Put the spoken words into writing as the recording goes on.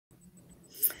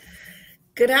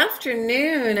Good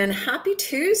afternoon and happy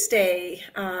Tuesday,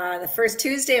 the first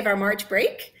Tuesday of our March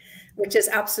break, which is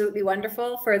absolutely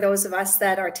wonderful for those of us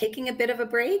that are taking a bit of a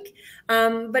break.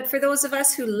 But for those of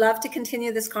us who love to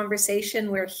continue this conversation,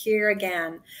 we're here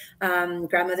again.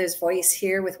 Grandmother's Voice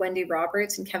here with Wendy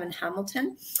Roberts and Kevin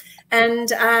Hamilton.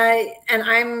 And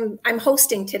I'm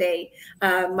hosting today.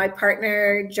 My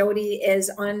partner Jody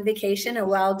is on vacation, a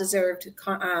well-deserved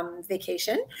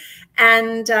vacation,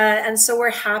 and so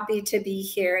we're happy to be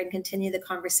here and continue the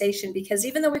conversation, because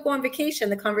even though we go on vacation,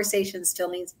 the conversation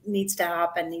still needs to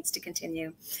happen, needs to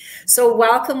continue. So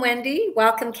welcome, Wendy.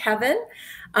 Welcome, Kevin.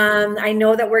 I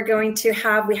know that we're going to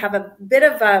have a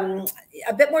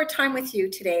bit more time with you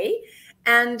today.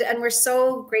 And we're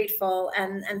so grateful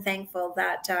and thankful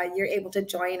that you're able to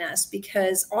join us,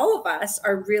 because all of us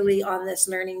are really on this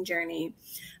learning journey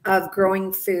of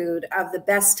growing food, of the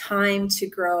best time to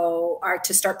grow or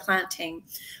to start planting,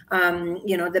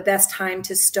 the best time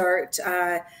to start,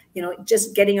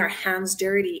 just getting our hands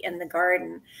dirty in the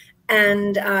garden.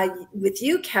 And with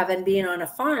you, Kevin, being on a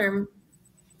farm,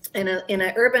 in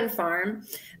an urban farm,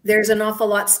 there's an awful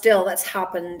lot still that's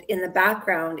happened in the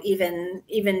background, even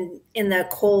in the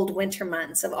cold winter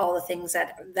months, of all the things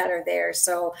that are there.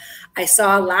 So I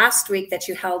saw last week that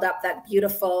you held up that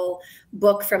beautiful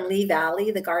book from Lee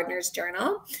Valley, The Gardener's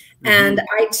Journal. Mm-hmm. And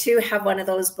I too have one of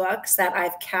those books that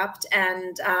I've kept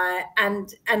and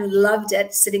loved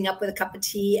it, sitting up with a cup of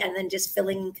tea and then just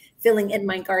filling in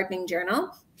my gardening journal.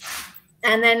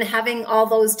 And then having all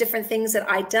those different things that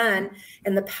I'd done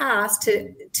in the past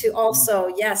to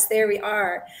also, yes, there we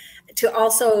are, to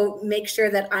also make sure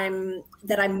that I'm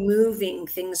moving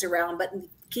things around, but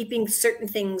keeping certain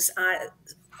things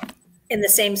in the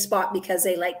same spot because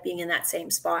they like being in that same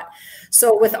spot.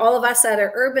 So with all of us that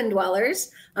are urban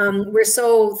dwellers, we're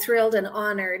so thrilled and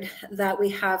honored that we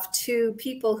have two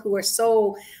people who are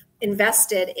so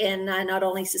invested in not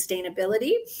only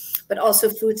sustainability, but also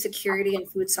food security and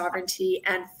food sovereignty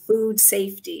and food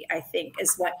safety, I think,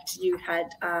 is what you had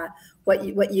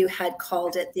what you had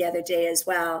called it the other day as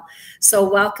well. So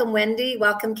welcome, Wendy,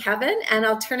 welcome, Kevin, and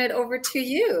I'll turn it over to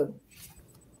you.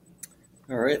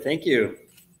 All right, thank you.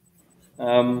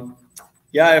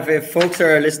 Yeah, if folks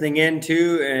are listening in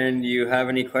too and you have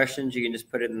any questions, you can just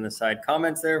put it in the side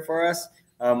comments there for us.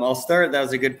 I'll start. That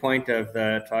was a good point of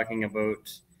talking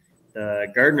about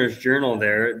the Gardener's Journal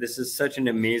there. This is such an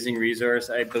amazing resource.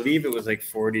 I believe it was like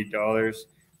 $40.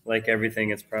 Like everything,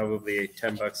 it's probably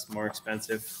 $10 more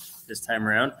expensive this time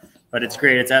around, but it's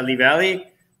great. It's at Lee Valley.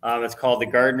 It's called the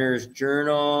Gardener's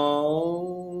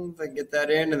Journal, if I can get that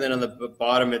in. And then on the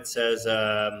bottom, it says,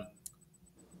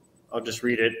 I'll just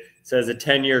read it. It says a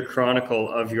 10-year chronicle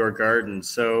of your garden.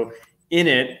 So in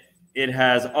it, it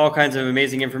has all kinds of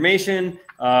amazing information,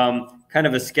 kind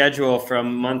of a schedule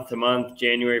from month to month,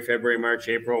 January, February, March,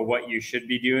 April, what you should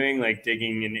be doing, like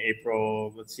digging in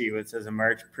April. Let's see what it says in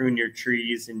March: prune your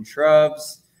trees and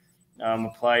shrubs,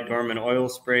 apply dormant oil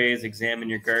sprays, examine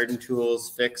your garden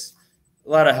tools, fix, a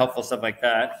lot of helpful stuff like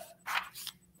that.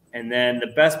 And then the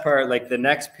best part, like the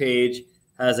next page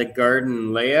has a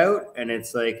garden layout, and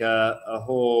it's like a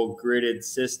whole gridded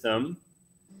system.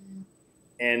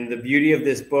 And the beauty of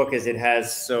this book is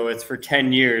so it's for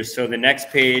 10 years. So the next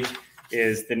page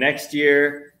is the next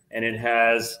year, and it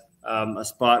has a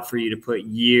spot for you to put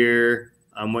year,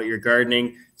 what you're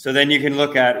gardening. So then you can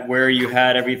look at where you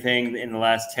had everything in the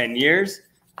last 10 years.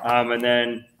 And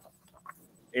then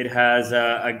it has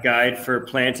a guide for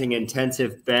planting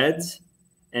intensive beds,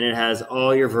 and it has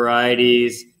all your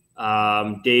varieties,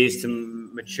 days to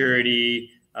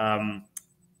maturity,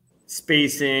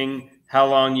 spacing, how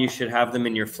long you should have them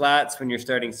in your flats when you're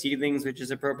starting seedlings, which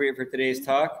is appropriate for today's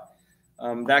talk.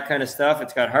 That kind of stuff.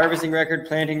 It's got harvesting record,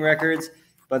 planting records.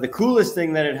 But the coolest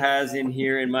thing that it has in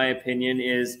here, in my opinion,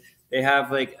 is they have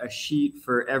like a sheet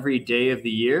for every day of the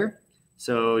year.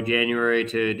 So January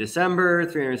to December,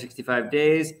 365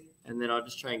 days. And then I'll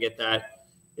just try and get that.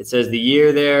 It says the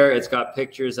year there. It's got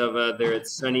pictures of whether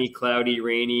it's sunny, cloudy,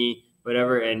 rainy,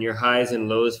 whatever, and your highs and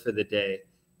lows for the day.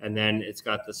 And then it's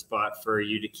got the spot for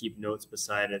you to keep notes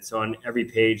beside it. So on every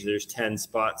page, there's 10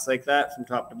 spots like that from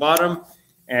top to bottom.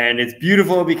 And it's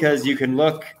beautiful because you can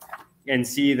look and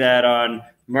see that on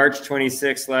March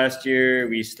 26th last year,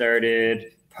 we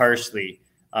started parsley.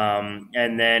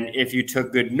 And then if you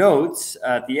took good notes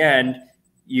at the end,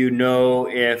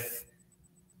 if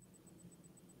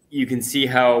you can see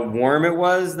how warm it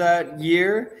was that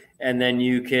year. And then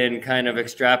you can kind of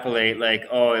extrapolate like,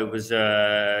 oh, it was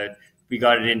we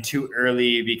got it in too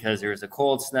early because there was a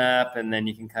cold snap. And then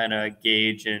you can kind of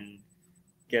gauge and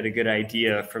get a good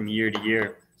idea from year to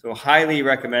year. So highly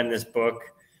recommend this book.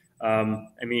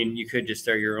 I mean, you could just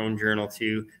start your own journal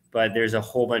too, but there's a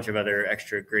whole bunch of other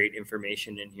extra great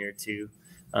information in here too,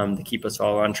 to keep us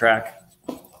all on track.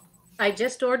 I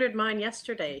just ordered mine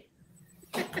yesterday.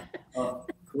 Oh,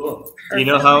 cool. Do you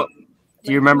know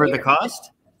do you remember the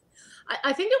cost?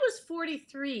 I think it was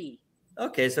 43.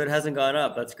 Okay, so it hasn't gone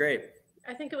up. That's great.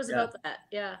 I think it was about that.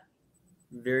 Yeah.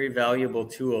 Very valuable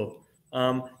tool.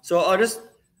 So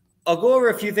I'll go over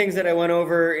a few things that I went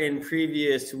over in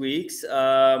previous weeks.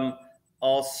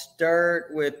 I'll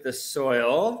start with the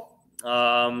soil.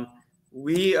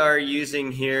 We are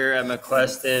using here at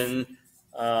McQueston,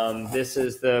 this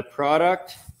is the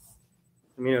product.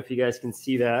 Let me know if you guys can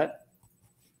see that.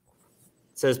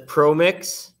 It says Pro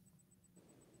Mix,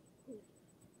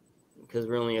 because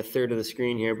we're only a third of the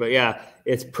screen here, but yeah,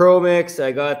 it's Pro Mix.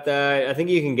 I got that. I think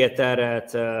you can get that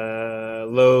at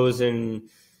Lowe's and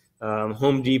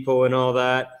Home Depot and all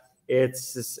that. It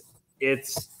says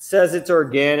it's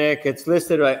organic. It's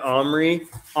listed by Omri.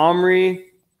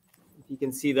 Omri, if you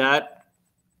can see that.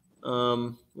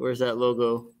 Where's that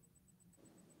logo?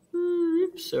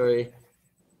 Oops, sorry.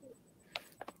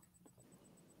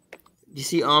 Do you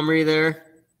see Omri there?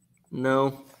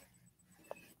 No.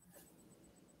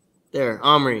 There,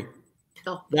 Omri.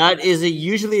 Oh. That is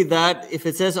usually that, if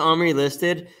it says Omri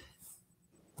listed,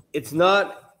 it's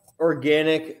not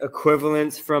organic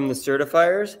equivalents from the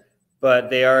certifiers, but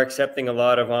they are accepting a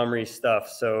lot of Omri stuff.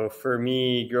 So for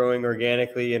me, growing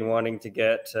organically and wanting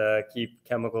to keep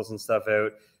chemicals and stuff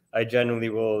out, I generally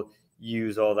will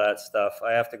use all that stuff.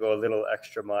 I have to go a little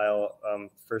extra mile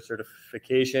for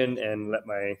certification and let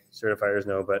my certifiers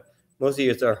know, but mostly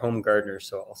it's our home gardeners,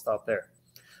 so I'll stop there.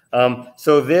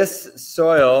 So this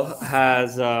soil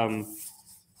has,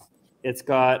 it's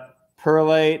got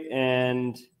perlite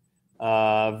and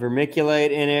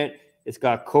vermiculite in it. It's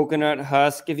got coconut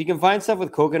husk. If you can find stuff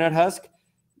with coconut husk,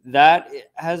 that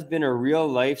has been a real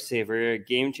lifesaver, a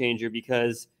game changer,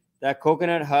 because that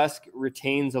coconut husk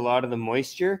retains a lot of the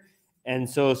moisture. And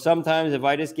so sometimes if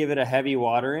I just give it a heavy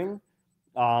watering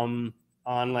on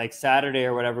like Saturday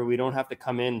or whatever, we don't have to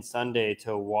come in Sunday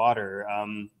to water.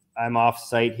 I'm off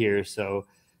site here, so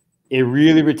it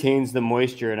really retains the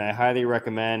moisture, and I highly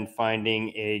recommend finding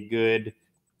a good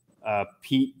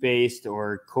peat-based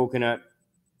or coconut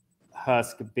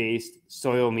husk-based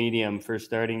soil medium for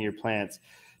starting your plants.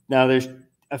 Now, there's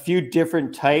a few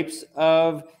different types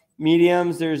of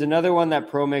mediums. There's another one that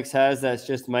ProMix has that's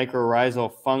just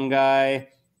mycorrhizal fungi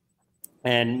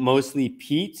and mostly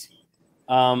peat.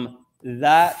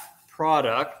 That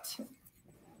product,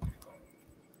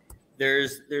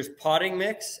 there's potting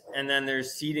mix and then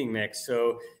there's seeding mix.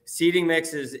 So seeding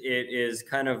mix is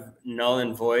kind of null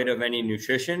and void of any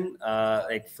nutrition,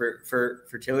 like for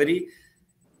fertility.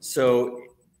 So,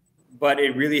 but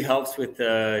it really helps with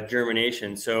the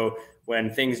germination. So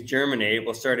when things germinate,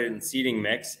 we'll start it in seeding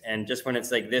mix, and just when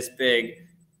it's like this big,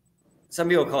 some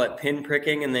people call it pin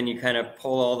pricking, and then you kind of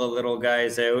pull all the little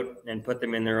guys out and put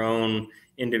them in their own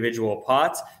individual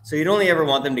pots. So you'd only ever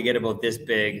want them to get about this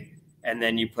big, and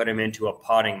then you put them into a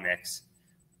potting mix.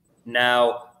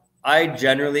 Now, I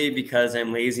generally, because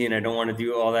I'm lazy and I don't want to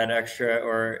do all that extra,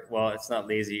 or, well, it's not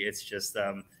lazy, it's just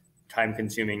time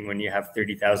consuming when you have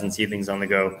 30,000 seedlings on the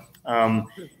go.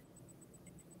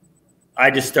 I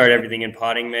just start everything in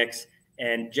potting mix,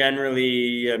 and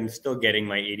generally I'm still getting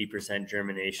my 80%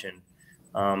 germination.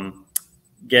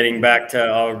 Getting back to,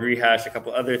 I'll rehash a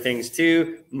couple other things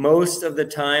too. Most of the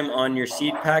time on your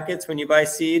seed packets, when you buy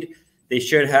seed, they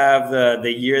should have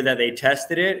the year that they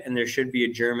tested it, and there should be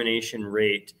a germination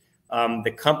rate.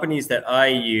 The companies that I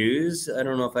use, I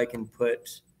don't know if I can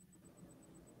put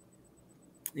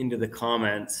into the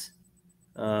comments.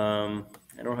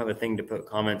 I don't have a thing to put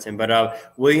comments in,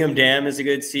 but William Dam is a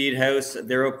good seed house.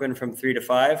 They're open from 3 to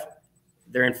 5.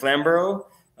 They're in Flamborough,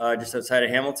 just outside of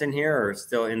Hamilton here, or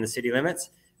still in the city limits.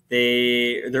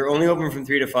 They're only open from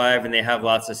 3 to 5, and they have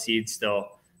lots of seeds still.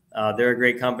 They're a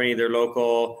great company. They're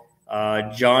local.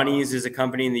 Johnny's is a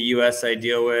company in the US I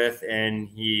deal with, and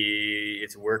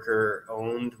it's worker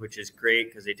owned, which is great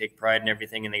because they take pride in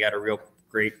everything, and they got a real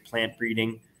great plant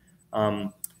breeding.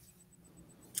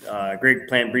 Great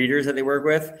plant breeders that they work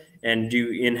with and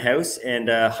do in-house. And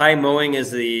High Mowing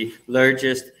is the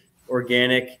largest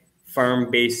organic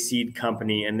farm-based seed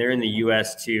company, and they're in the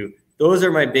US too. Those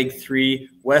are my big 3.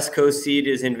 West Coast Seed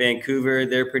is in Vancouver.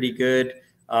 They're pretty good.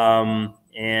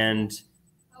 And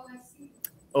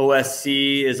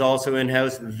OSC is also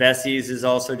in-house. Vessie's is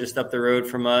also just up the road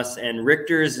from us. And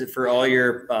Richter's for all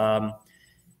your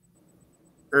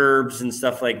herbs and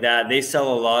stuff like that. They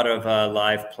sell a lot of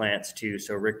live plants too,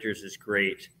 so Richter's is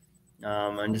great.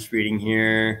 I'm just reading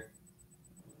here.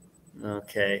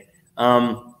 Okay.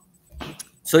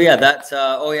 So yeah, that's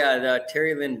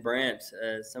Terry Lynn Brandt.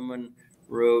 Someone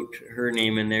wrote her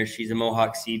name in there. She's a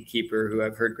Mohawk seed keeper who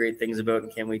I've heard great things about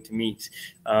and can't wait to meet.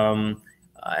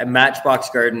 Matchbox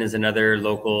Garden is another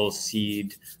local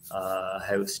seed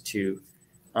house too.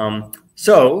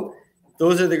 So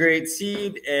those are the great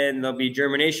seed, and there'll be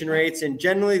germination rates, and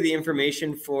generally the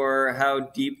information for how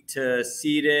deep to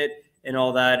seed it and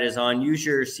all that is on Use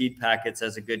Your Seed Packets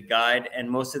as a good guide, and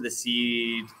most of the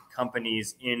seed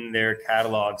companies in their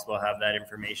catalogs will have that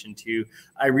information too.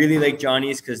 I really like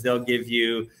Johnny's because they'll give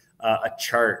you a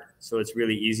chart, so it's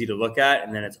really easy to look at,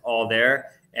 and then it's all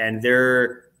there, and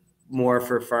they're more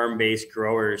for farm-based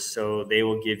growers, so they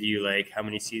will give you like how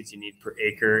many seeds you need per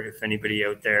acre if anybody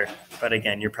out there, but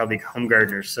again, you're probably home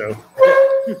gardeners, so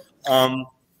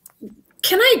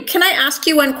Can I ask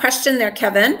you one question there,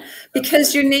 Kevin?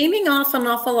 Because you're naming off an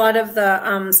awful lot of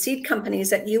the seed companies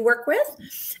that you work with.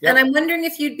 Yep. And I'm wondering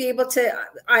if you'd be able to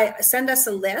send us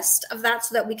a list of that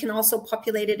so that we can also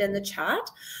populate it in the chat.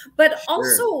 But sure.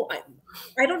 Also,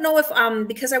 I don't know if,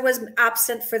 because I was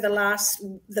absent for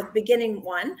the beginning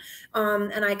one,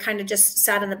 and I kind of just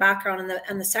sat in the background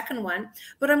on the second one,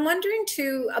 but I'm wondering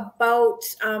too about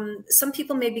some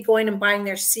people may be going and buying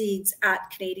their seeds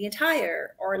at Canadian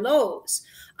Tire or Lowe's,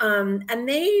 and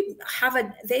they have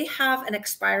an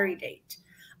expiry date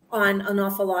on an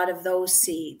awful lot of those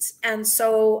seeds. And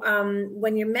so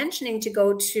when you're mentioning to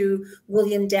go to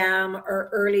William Dam or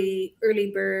Early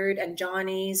Bird and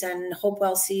Johnny's and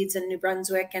Hopewell Seeds in New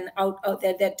Brunswick and out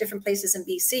there different places in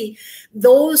BC,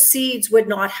 those seeds would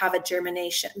not have a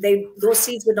germination. Those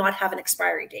seeds would not have an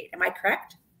expiry date. Am I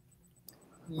correct?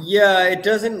 Yeah, it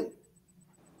doesn't.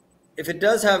 If it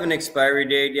does have an expiry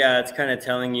date, yeah, it's kind of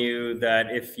telling you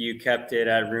that if you kept it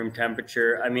at room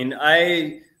temperature. I mean,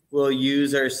 we'll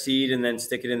use our seed and then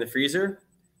stick it in the freezer.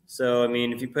 So, I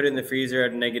mean, if you put it in the freezer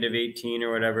at -18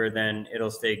 or whatever, then it'll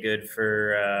stay good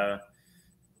for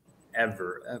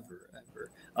ever.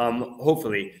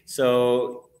 Hopefully.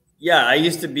 So, yeah, I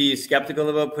used to be skeptical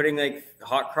about putting like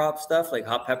hot crop stuff, like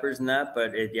hot peppers and that,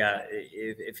 but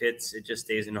if it just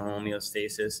stays in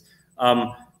homeostasis.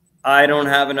 I don't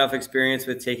have enough experience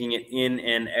with taking it in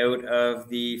and out of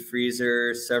the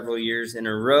freezer several years in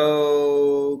a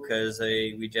row because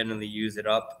we generally use it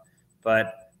up,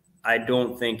 but I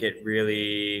don't think it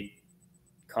really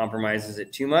compromises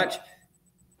it too much.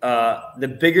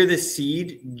 The bigger the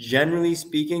seed, generally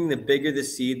speaking, the bigger the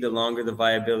seed, the longer the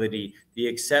viability. The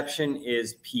exception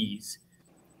is peas.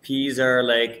 Peas are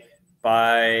like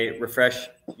refresh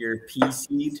your pea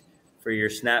seed for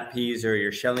your snap peas or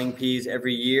your shelling peas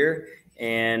every year.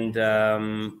 And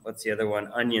what's the other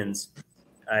one? Onions.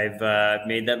 I've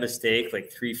made that mistake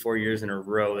like 3-4 years in a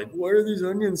row. Like, why are these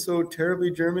onions so terribly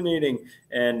germinating?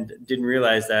 And didn't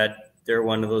realize that they're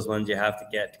one of those ones you have to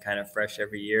get kind of fresh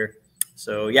every year.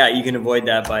 So yeah, you can avoid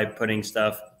that by putting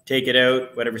stuff, take it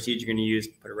out, whatever seeds you're going to use,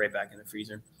 put it right back in the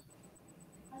freezer.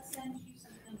 I'll send you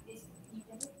something on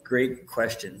Facebook. Great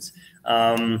questions.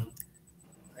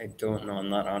 I don't know. I'm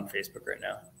not on Facebook right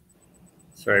now.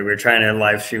 Sorry, we're trying to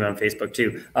live stream on Facebook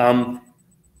too. Oh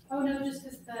no, just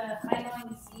because the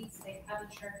high-volume seeds, they have a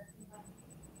chart.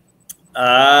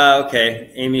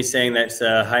 Okay. Amy's saying that's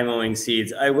high mowing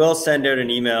seeds. I will send out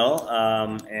an email,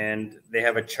 and they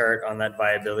have a chart on that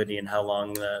viability and how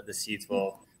long the seeds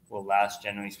will last.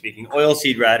 Generally speaking,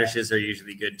 oilseed radishes are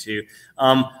usually good too.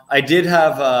 I did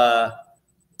have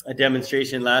a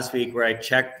demonstration last week where I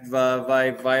checked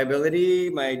viability,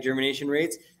 my germination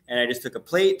rates, and I just took a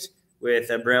plate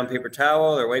with a brown paper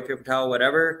towel or white paper towel,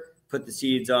 whatever, put the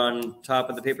seeds on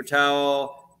top of the paper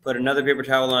towel, put another paper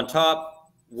towel on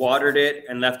top, watered it,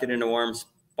 and left it in a warm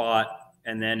spot.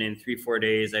 And then in 3-4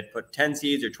 days, I'd put 10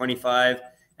 seeds or 25,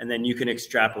 and then you can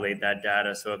extrapolate that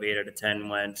data. So if 8 out of 10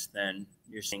 went, then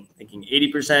you're thinking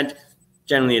 80%.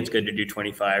 Generally, it's good to do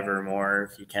 25 or more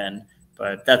if you can.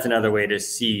 But that's another way to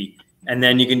see. And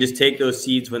then you can just take those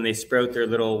seeds when they sprout, their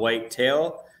little white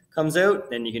tail comes out,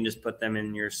 then you can just put them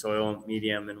in your soil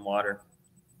medium and water.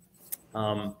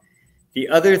 The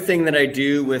other thing that I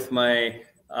do with my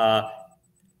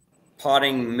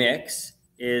potting mix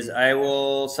is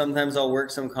sometimes I'll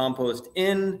work some compost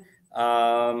in.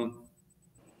 I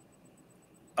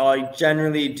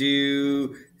generally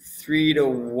do 3 to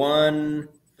 1,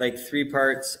 like 3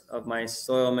 parts of my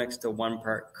soil mix to 1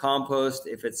 part compost.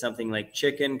 If it's something like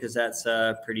chicken, because that's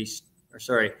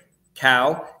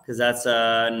cow, because that's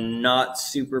not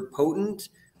super potent.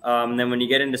 Then when you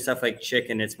get into stuff like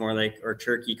chicken, it's more like, or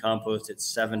turkey compost, it's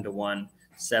 7 to 1,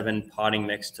 7 potting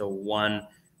mix to 1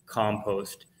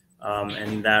 compost.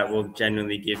 And that will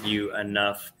generally give you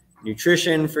enough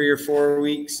nutrition for your 4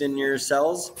 weeks in your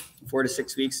cells. 4 to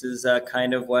 6 weeks is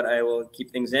kind of what I will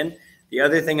keep things in. The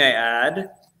other thing I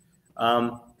add,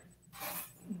 I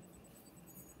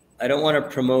don't want to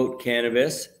promote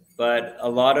cannabis, but a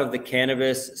lot of the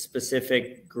cannabis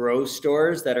specific grow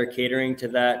stores that are catering to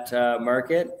that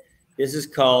market, this is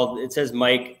called, it says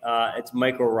it's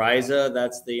mycorrhiza.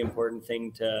 That's the important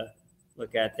thing to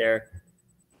look at there.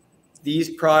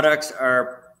 These products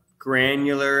are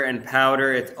granular and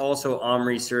powder. It's also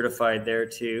OMRI certified there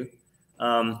too.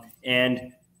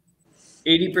 And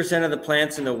 80% of the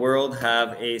plants in the world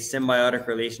have a symbiotic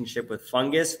relationship with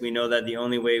fungus. We know that the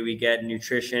only way we get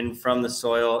nutrition from the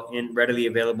soil readily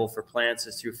available for plants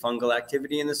is through fungal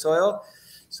activity in the soil.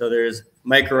 So there's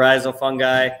mycorrhizal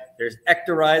fungi, there's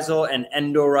ectorhizal and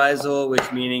endorhizal,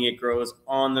 which meaning it grows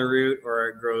on the root or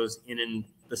it grows in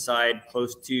the side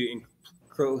in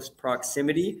close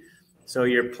proximity. So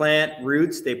your plant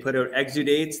roots, they put out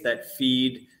exudates that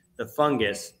feed the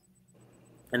fungus,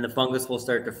 and the fungus will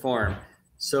start to form.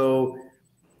 So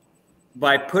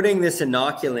by putting this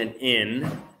inoculant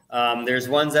in, there's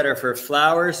ones that are for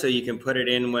flowers, so you can put it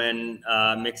in when,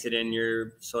 mix it in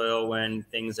your soil when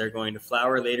things are going to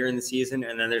flower later in the season.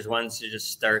 And then there's ones to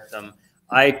just start them.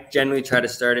 I generally try to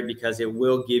start it because it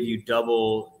will give you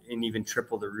double and even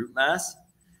triple the root mass.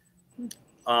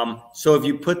 So if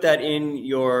you put that in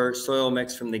your soil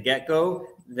mix from the get-go,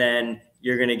 then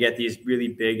you're going to get these really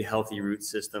big, healthy root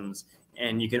systems.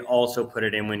 And you can also put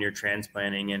it in when you're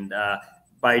transplanting. And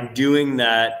by doing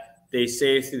that, they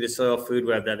say through the soil food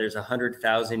web that there's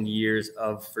 100,000 years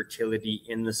of fertility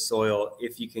in the soil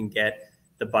if you can get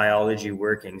the biology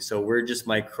working. So we're just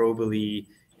microbially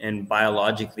and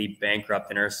biologically bankrupt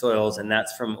in our soils, and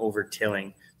that's from over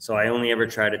tilling. So I only ever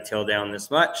try to till down this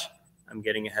much. I'm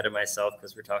getting ahead of myself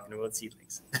because we're talking about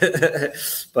seedlings.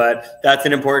 But that's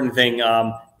an important thing.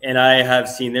 And I have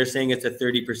seen, they're saying it's a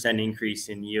 30% increase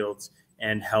in yields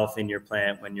and health in your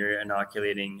plant when you're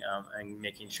inoculating and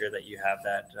making sure that you have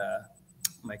that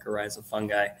mycorrhizal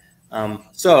fungi.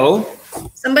 So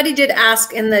somebody did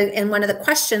ask in one of the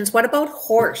questions, what about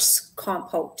horse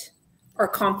compost or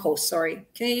compost? Sorry,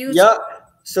 can you use? Yeah.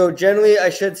 So generally, I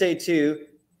should say too,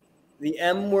 the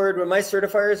M word when my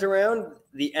certifier is around,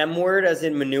 the M word, as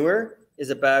in manure, is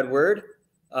a bad word.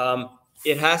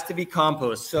 It has to be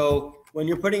compost. So when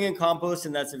you're putting in compost,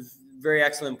 and that's a very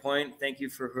excellent point. Thank you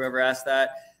for whoever asked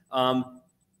that.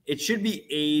 It should be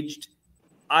aged.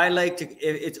 I like to,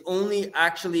 it's only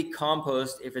actually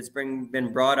compost if it's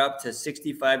been brought up to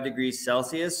 65 degrees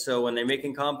Celsius. So when they're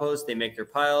making compost, they make their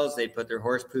piles, they put their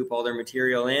horse poop, all their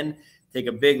material in, take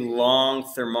a big long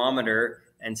thermometer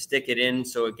and stick it in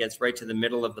so it gets right to the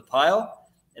middle of the pile.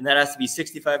 And that has to be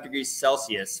 65 degrees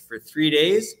Celsius for 3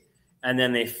 days. And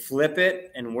then they flip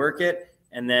it and work it.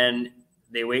 And then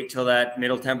they wait till that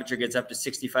middle temperature gets up to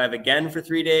 65 again for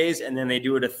 3 days. And then they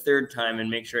do it a third time and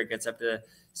make sure it gets up to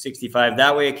 65.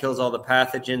 That way it kills all the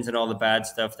pathogens and all the bad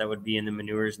stuff that would be in the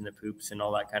manures and the poops and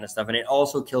all that kind of stuff. And it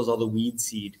also kills all the weed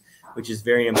seed, which is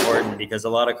very important because a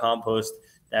lot of compost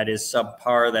that is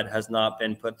subpar, that has not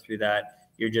been put through that,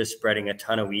 you're just spreading a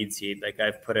ton of weed seed. Like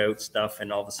I've put out stuff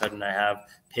and all of a sudden I have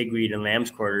pigweed and lamb's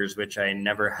quarters, which I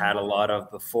never had a lot of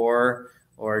before,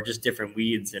 or just different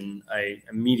weeds. And I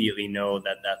immediately know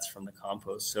that that's from the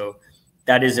compost. So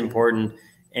that is important.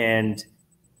 And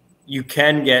you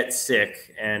can get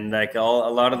sick, and like a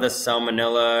lot of the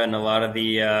salmonella and a lot of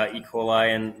the E.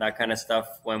 coli and that kind of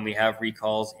stuff, when we have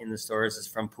recalls in the stores, is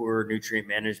from poor nutrient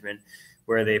management,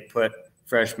 where they put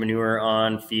fresh manure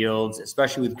on fields,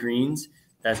 especially with greens.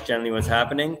 That's generally what's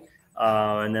happening.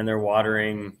 And then they're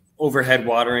watering. Overhead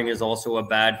watering is also a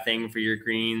bad thing for your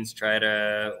greens. Try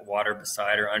to water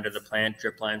beside or under the plant.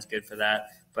 Drip line's good for that.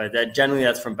 But that generally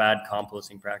that's from bad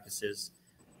composting practices.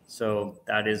 So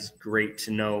that is great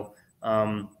to know.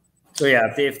 So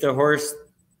yeah, if the horse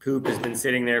poop has been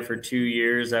sitting there for 2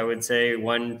 years, I would say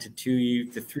 1 to 2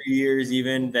 to 3 years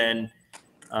even, then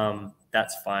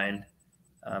that's fine.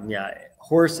 Yeah,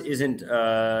 horse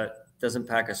doesn't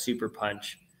pack a super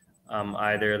punch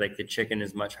either. Like the chicken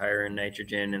is much higher in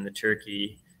nitrogen, and the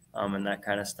turkey and that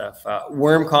kind of stuff.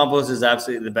 Worm compost is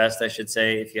absolutely the best, I should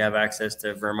say, if you have access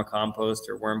to vermicompost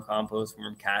or worm compost,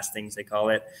 worm castings they call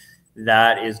it.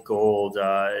 That is gold.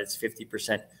 It's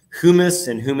 50% humus,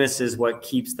 and humus is what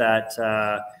keeps that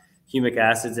humic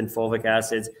acids and fulvic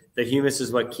acids. The humus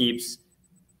is what keeps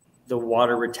the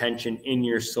water retention in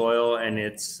your soil, and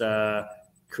it's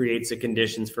creates the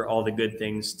conditions for all the good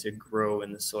things to grow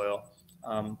in the soil.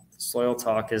 Soil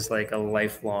talk is like a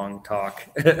lifelong talk.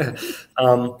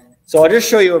 So I'll just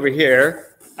show you over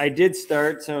here. I did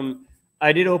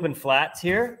open flats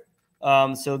here.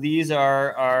 So these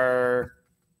are our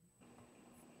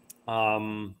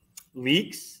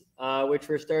leeks, which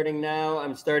we're starting now.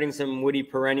 I'm starting some woody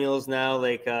perennials now.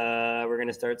 Like we're going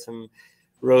to start some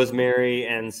rosemary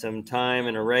and some thyme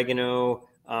and oregano.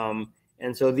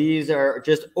 And so these are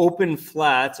just open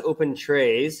flats, open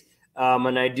trays.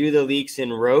 And I do the leeks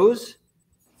in rows.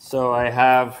 So I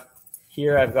have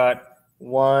here, I've got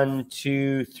 1,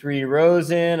 2, 3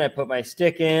 rows in. I put my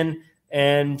stick in,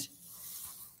 and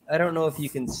I don't know if you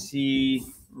can see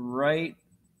right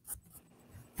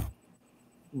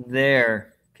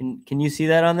there. Can you see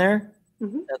that on there?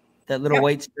 Mm-hmm. That little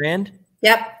white strand?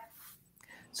 Yep.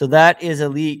 So that is a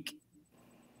leek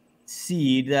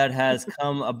seed that has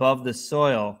come above the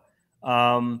soil.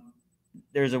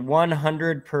 There's a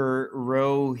 100 per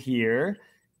row here,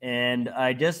 and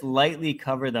I just lightly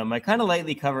cover them. I kind of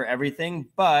lightly cover everything,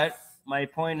 but my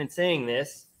point in saying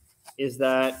this is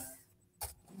that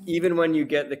even when you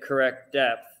get the correct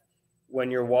depth,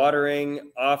 when you're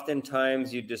watering,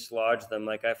 oftentimes you dislodge them.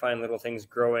 Like I find little things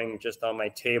growing just on my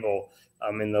table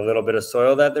in the little bit of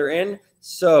soil that they're in.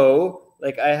 So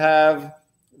like I have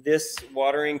this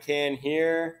watering can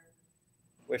here,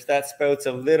 which that spout's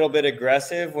a little bit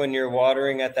aggressive when you're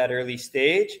watering at that early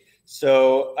stage.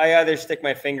 So I either stick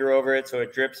my finger over it so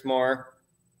it drips more.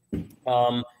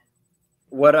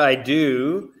 What I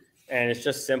do, and it's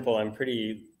just simple, I'm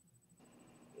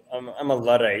a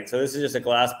Luddite. So this is just a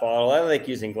glass bottle. I like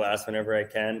using glass whenever I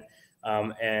can.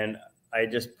 And I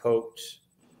just poked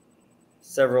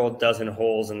several dozen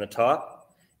holes in the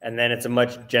top, and then it's a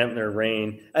much gentler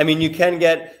rain. I mean, you can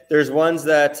get, there's ones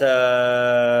that,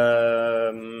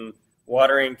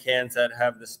 watering cans that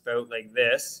have the spout like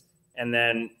this. And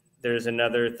then there's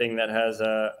another thing that has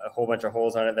a whole bunch of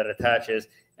holes on it that attaches,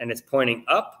 and it's pointing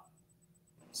up.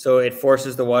 So it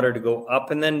forces the water to go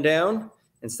up and then down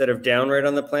instead of down right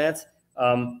on the plants.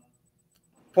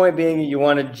 Point being, you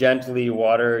want to gently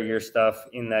water your stuff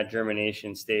in that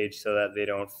germination stage so that they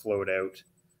don't float out.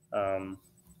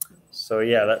 So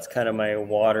yeah, that's kind of my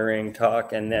watering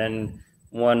talk. And then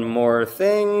one more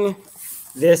thing.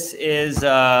 This is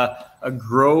a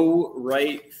Grow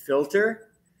Right filter.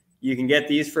 You can get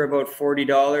these for about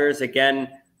 $40. Again,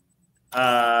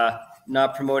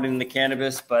 not promoting the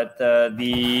cannabis, but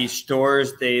the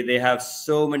stores, they have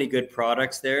so many good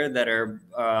products there that are,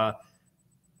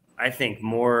 I think,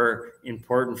 more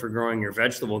important for growing your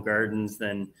vegetable gardens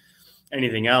than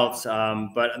anything else.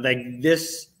 But like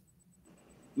this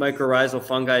mycorrhizal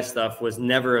fungi stuff was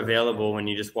never available when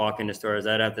you just walk into stores.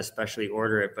 I'd have to specially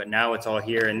order it, but now it's all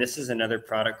here. And this is another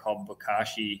product called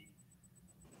Bokashi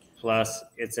Plus.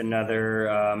 It's another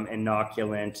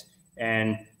inoculant,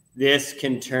 and this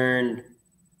can turn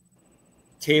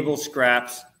table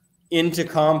scraps into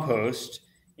compost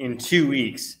in 2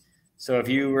 weeks. So if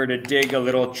you were to dig a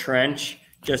little trench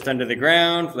just under the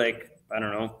ground, like, I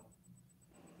don't know,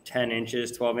 10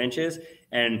 inches, 12 inches,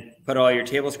 and put all your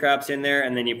table scraps in there,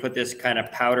 and then you put this kind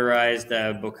of powderized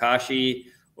bokashi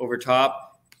over top,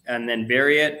 and then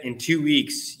bury it, in 2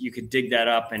 weeks, you could dig that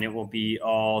up and it will be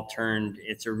all turned.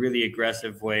 It's a really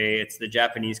aggressive way. It's the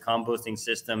Japanese composting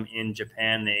system in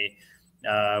Japan. They,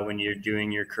 when you're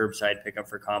doing your curbside pickup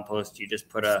for compost, you just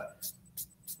put a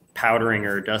powdering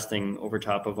or dusting over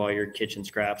top of all your kitchen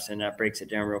scraps, and that breaks it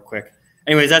down real quick.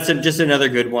 Anyways, that's just another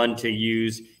good one to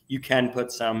use. You can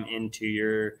put some into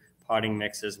your potting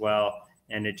mix as well,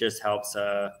 and it just helps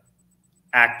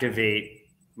activate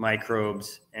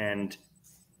microbes and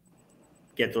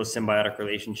get those symbiotic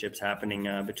relationships happening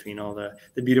between all the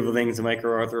beautiful things, the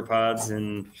microarthropods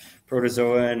and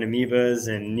protozoa and amoebas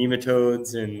and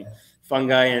nematodes and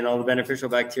fungi and all the beneficial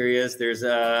bacteria. There's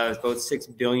about 6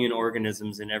 billion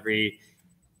organisms in every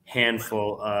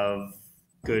handful of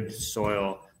good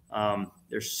soil.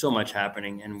 There's so much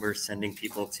happening, and we're sending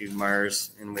people to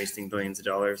Mars and wasting billions of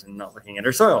dollars and not looking at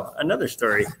our soil. Another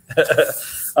story.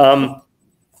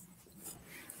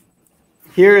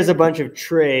 Here is a bunch of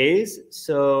trays.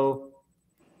 So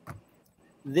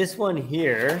this one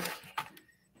here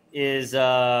is,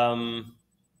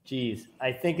 geez,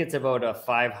 I think it's about a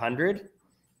 500.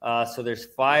 So there's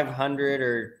 500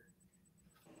 or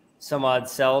some odd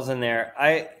cells in there.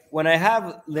 When I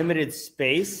have limited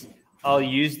space, I'll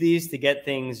use these to get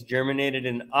things germinated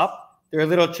and up. They're a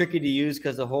little tricky to use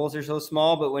because the holes are so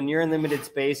small, but when you're in limited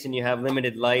space and you have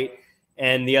limited light,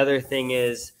 and the other thing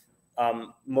is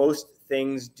most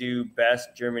things do best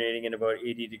germinating in about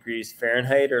 80 degrees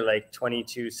Fahrenheit or like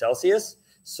 22 Celsius.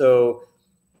 So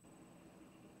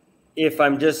if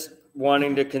I'm just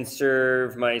wanting to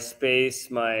conserve my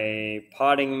space, my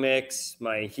potting mix,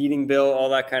 my heating bill, all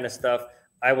that kind of stuff,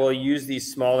 I will use these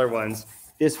smaller ones.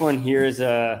 This one here is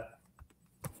a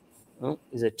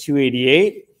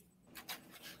 288.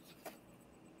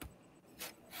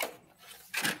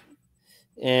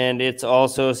 And it's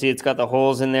also, see, it's got the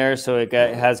holes in there, so it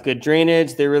has good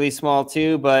drainage. They're really small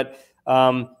too, but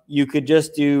you could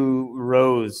just do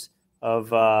rows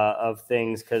of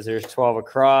things because there's 12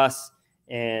 across,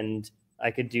 and I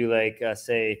could do like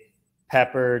say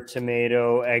pepper,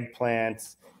 tomato,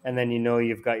 eggplants, and then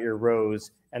you've got your rows,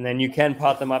 and then you can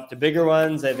pot them up to bigger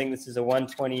ones. I think this is a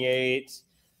 128.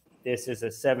 This is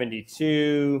a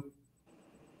 72.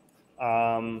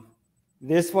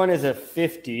 This one is a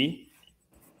 50.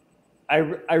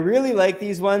 I really like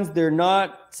these ones. They're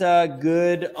not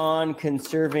good on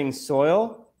conserving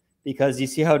soil because you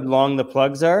see how long the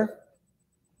plugs are.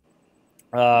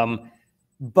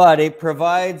 But it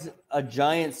provides a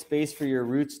giant space for your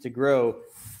roots to grow.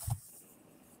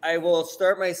 I will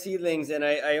start my seedlings, and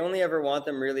I only ever want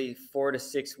them really 4 to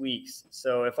 6 weeks.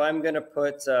 So if I'm going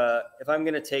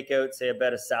to take out, say, a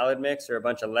bed of salad mix or a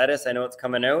bunch of lettuce, I know it's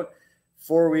coming out.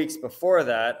 4 weeks before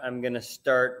that, I'm going to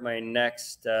start my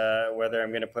next, whether I'm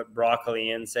going to put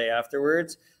broccoli in, say,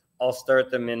 afterwards, I'll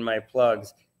start them in my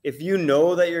plugs. If you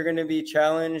know that you're going to be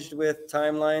challenged with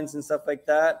timelines and stuff like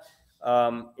that,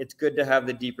 it's good to have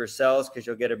the deeper cells because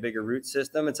you'll get a bigger root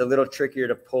system. It's a little trickier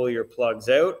to pull your plugs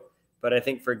out, but I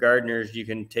think for gardeners, you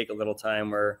can take a little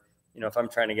time where, if I'm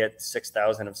trying to get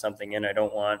 6,000 of something in, I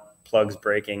don't want plugs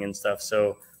breaking and stuff.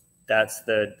 So that's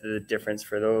the difference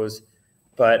for those.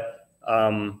 But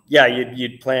yeah,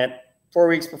 you'd plant 4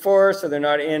 weeks before, so they're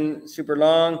not in super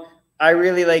long. I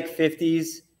really like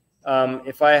 50s.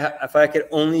 If I could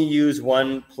only use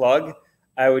one plug,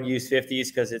 I would use 50s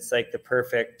because it's like the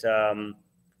perfect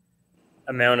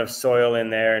amount of soil in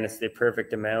there, and it's the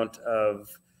perfect amount of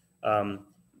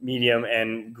medium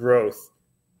and growth.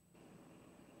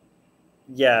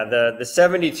 Yeah, the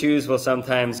 72s will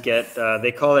sometimes get,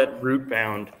 they call it root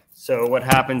bound. So what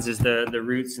happens is the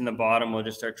roots in the bottom will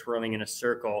just start twirling in a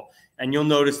circle, and you'll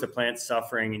notice the plant's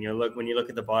suffering. And when you look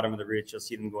at the bottom of the roots, you'll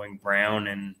see them going brown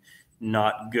and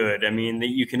not good. I mean,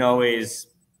 you can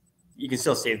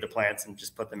still save the plants and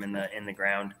just put them in the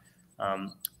ground,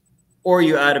 or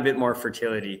you add a bit more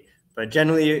fertility. But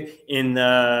generally, in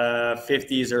the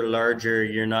 50s or larger,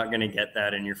 you're not going to get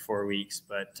that in your 4 weeks,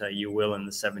 but you will in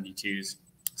the 72s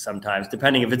sometimes,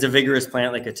 depending if it's a vigorous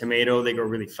plant like a tomato, they go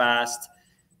really fast.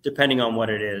 Depending on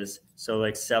what it is. So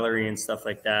like celery and stuff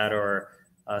like that, or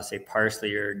say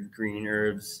parsley or green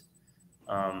herbs.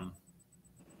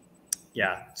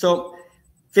 Yeah, so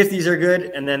 50s are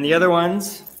good. And then the other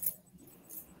ones.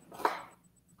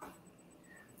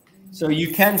 So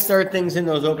you can start things in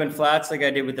those open flats like I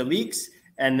did with the leeks.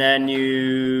 And then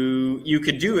you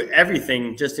could do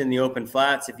everything just in the open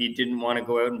flats if you didn't want to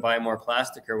go out and buy more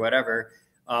plastic or whatever.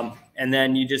 And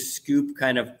then you just scoop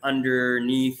kind of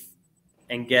underneath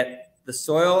and get the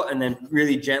soil, and then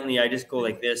really gently, I just go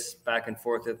like this back and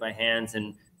forth with my hands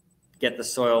and get the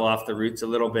soil off the roots a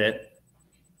little bit.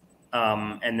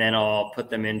 And then I'll put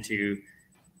them into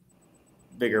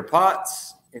bigger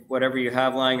pots, whatever you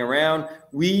have lying around.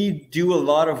 We do a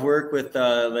lot of work with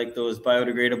like those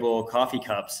biodegradable coffee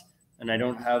cups, and I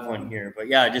don't have one here, but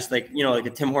yeah, just like, like a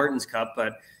Tim Hortons cup,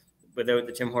 but without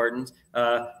the Tim Hortons.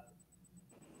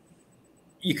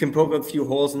 You can poke a few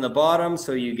holes in the bottom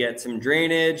so you get some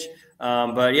drainage.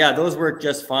 But yeah, those work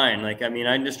just fine. Like, I mean,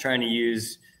 I'm just trying to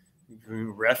use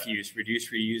refuse,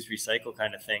 reduce, reuse, recycle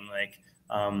kind of thing. Like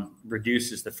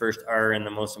reduce is the first R and the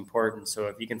most important. So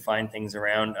if you can find things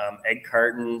around, egg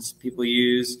cartons people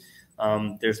use,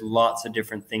 there's lots of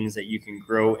different things that you can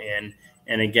grow in.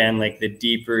 And again, like the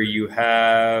deeper you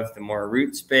have, the more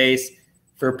root space.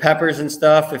 For peppers and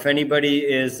stuff, if anybody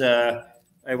is...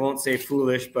 I won't say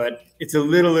foolish, but it's a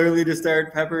little early to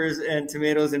start peppers and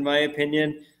tomatoes, in my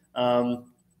opinion.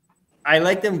 I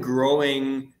like them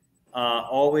growing,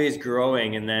 always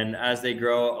growing. And then as they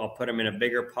grow, I'll put them in a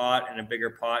bigger pot and a bigger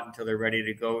pot until they're ready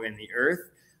to go in the earth.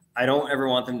 I don't ever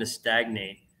want them to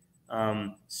stagnate.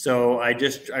 So I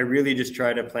really just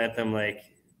try to plant them like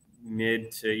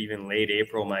mid to even late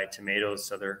April, my tomatoes,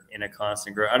 so they're in a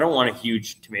constant growth. I don't want a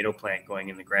huge tomato plant going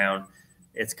in the ground.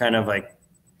 It's kind of like,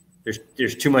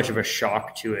 there's too much of a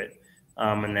shock to it.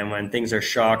 And then when things are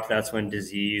shocked, that's when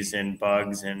disease and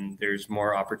bugs, and there's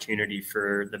more opportunity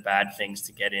for the bad things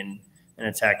to get in and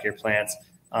attack your plants.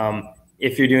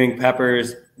 If you're doing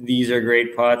peppers, these are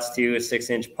great pots too, a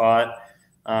 6-inch pot,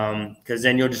 because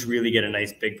then you'll just really get a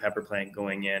nice big pepper plant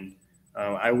going in.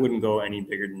 I wouldn't go any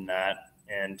bigger than that.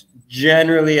 And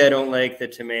generally, I don't like the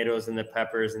tomatoes and the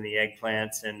peppers and the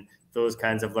eggplants and those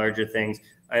kinds of larger things.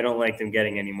 I don't like them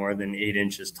getting any more than 8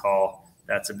 inches tall.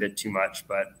 That's a bit too much.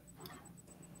 But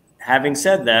having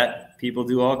said that, people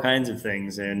do all kinds of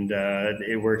things, and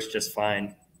it works just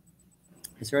fine.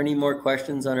 Is there any more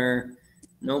questions on our?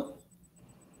 Nope.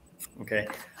 Okay.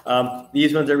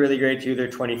 These ones are really great too. They're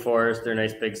 24s. They're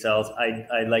nice big cells.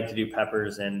 I like to do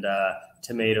peppers and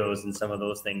tomatoes and some of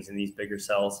those things in these bigger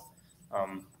cells.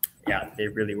 Yeah, they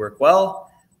really work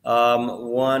well.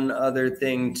 One other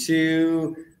thing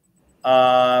too,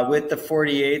 with the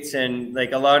 48s and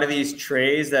like a lot of these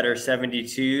trays that are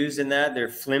 72s and that, they're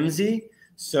flimsy.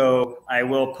 So I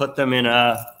will put them in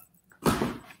a,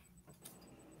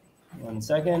 1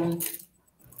 second,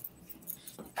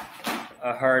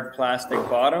 a hard plastic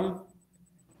bottom.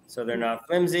 So they're not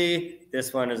flimsy.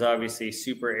 This one is obviously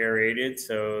super aerated.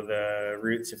 So the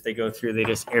roots, if they go through, they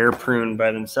just air prune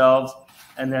by themselves.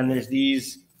 And then there's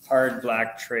these hard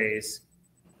black trays.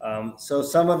 So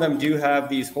some of them do have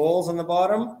these holes on the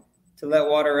bottom to let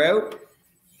water out.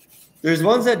 There's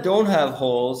ones that don't have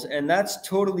holes, and that's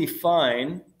totally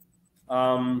fine,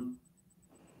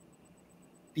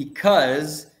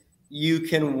 because you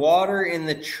can water in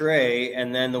the tray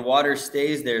and then the water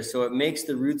stays there. So it makes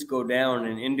the roots go down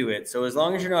and into it. So as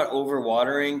long as you're not over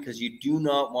watering, because you do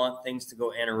not want things to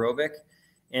go anaerobic.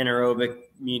 Anaerobic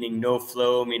meaning no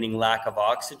flow, meaning lack of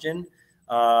oxygen.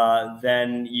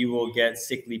 Then you will get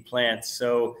sickly plants.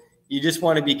 So you just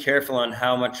want to be careful on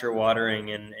how much you're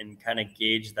watering and kind of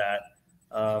gauge that.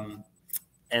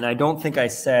 And I don't think I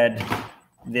said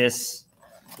this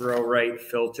Grow Right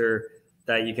filter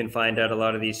that you can find at a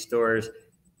lot of these stores.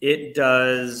 It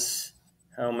does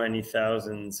how many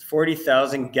thousands?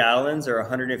 40,000 gallons or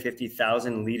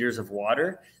 150,000 liters of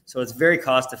water. So it's very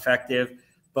cost effective.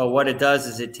 But what it does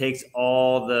is it takes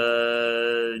all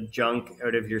the junk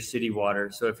out of your city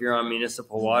water. So if you're on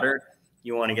municipal water,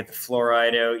 you want to get the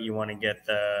fluoride out. You want to get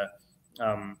the,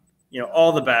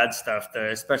 all the bad stuff,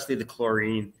 especially the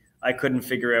chlorine. I couldn't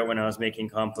figure out when I was making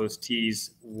compost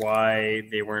teas why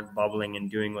they weren't bubbling and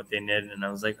doing what they did. And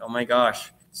I was like, oh my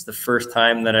gosh, it's the first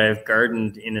time that I've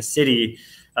gardened in a city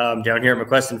down here at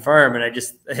McQuestion Farm. And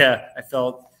I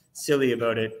felt silly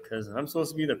about it because I'm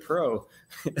supposed to be the pro.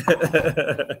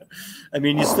 I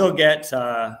mean, you still get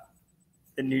the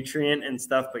nutrient and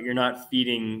stuff, but you're not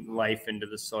feeding life into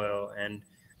the soil. And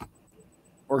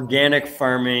organic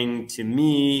farming to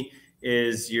me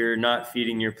is you're not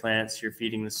feeding your plants, you're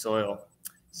feeding the soil.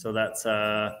 So that's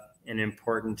an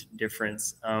important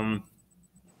difference. A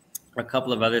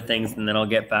couple of other things, and then I'll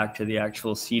get back to the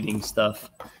actual seeding stuff.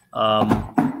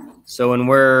 So when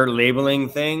we're labeling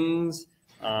things,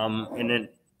 and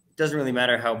it doesn't really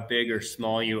matter how big or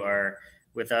small you are.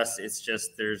 With us, it's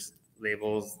just there's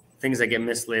labels, things that get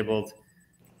mislabeled.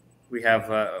 We have,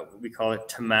 we call it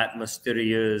tomate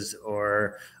mystérieuse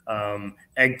or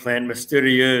eggplant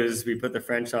mystérieuse. We put the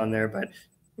French on there, but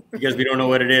because we don't know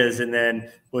what it is. And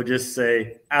then we'll just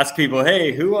ask people,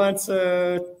 hey, who wants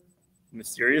a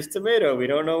mysterious tomato? We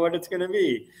don't know what it's going to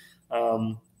be.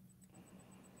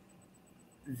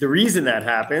 The reason that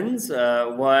happens,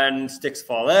 one, sticks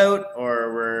fall out,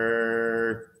 or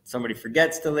where somebody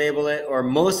forgets to label it, or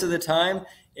most of the time,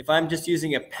 if I'm just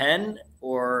using a pen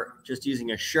or just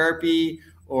using a Sharpie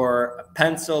or a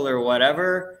pencil or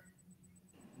whatever,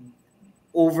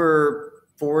 over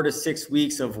 4 to 6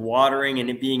 weeks of watering and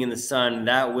it being in the sun,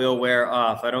 that will wear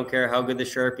off. I don't care how good the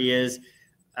Sharpie is.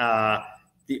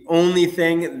 The only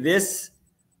thing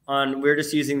we're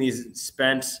just using these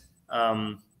spent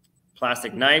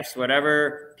plastic knives,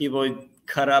 whatever people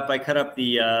cut up. I cut up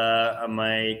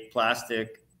my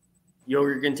plastic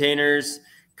yogurt containers,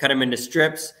 cut them into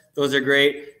strips. Those are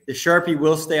great. The Sharpie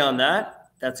will stay on that.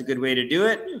 That's a good way to do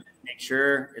it. Make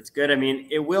sure it's good. I mean,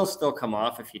 it will still come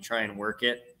off if you try and work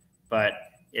it, but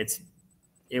it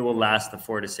will last the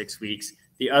 4 to 6 weeks.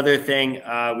 The other thing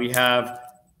we have,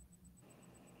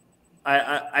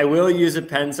 I will use a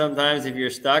pen sometimes if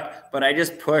you're stuck, but I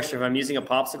just push. If I'm using a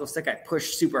popsicle stick, I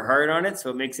push super hard on it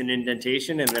so it makes an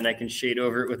indentation, and then I can shade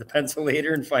over it with a pencil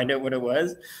later and find out what it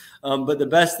was. But the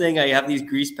best thing, I have these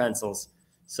grease pencils.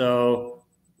 So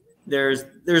there's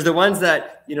the ones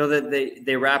that, that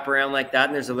they wrap around like that,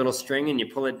 and there's a little string and you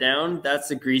pull it down. That's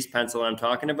the grease pencil I'm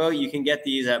talking about. You can get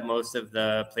these at most of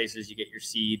the places you get your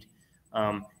seed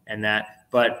and that,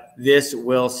 but this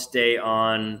will stay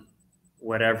on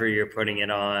whatever you're putting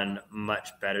it on much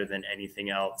better than anything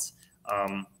else.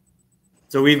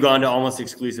 So we've gone to almost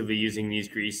exclusively using these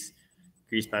grease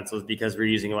pencils because we're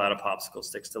using a lot of popsicle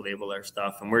sticks to label our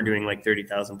stuff, and we're doing like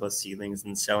 30,000 plus seedlings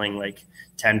and selling like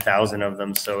 10,000 of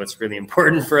them. So it's really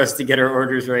important for us to get our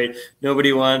orders right.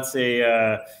 Nobody wants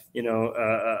a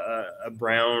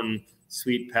brown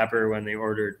sweet pepper when they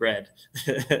ordered red.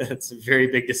 It's a very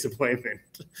big disappointment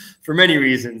for many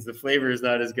reasons. The flavor is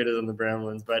not as good as on the brown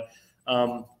ones, but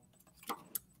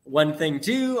one thing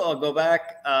too, I'll go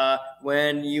back,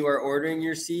 when you are ordering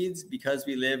your seeds, because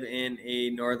we live in a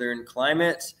northern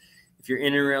climate, If you're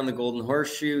in and around the Golden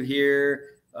Horseshoe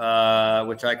here,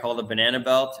 which I call the banana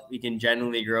belt, we can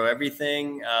generally grow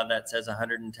everything that says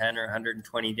 110 or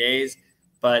 120 days.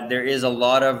 But there is a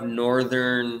lot of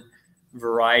northern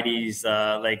varieties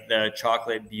like the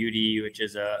Chocolate Beauty, which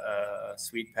is a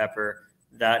sweet pepper,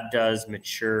 that does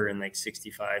mature in like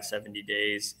 65, 70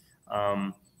 days.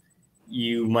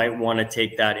 You might want to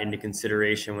take that into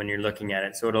consideration when you're looking at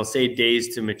it. So it'll say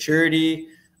days to maturity,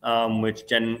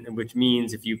 which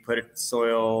means if you put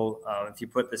if you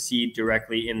put the seed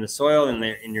directly in the soil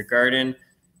in your garden,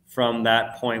 from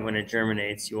that point when it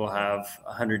germinates, you will have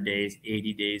 100 days,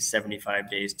 80 days, 75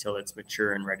 days till it's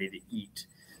mature and ready to eat.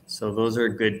 So those are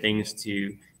good things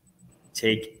to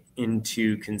take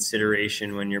into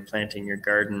consideration when you're planting your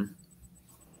garden.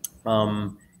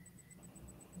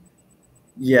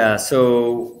 Yeah,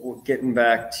 so getting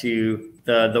back to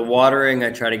the watering,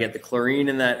 I try to get the chlorine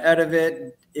in that out of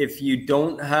it. If you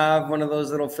don't have one of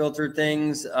those little filter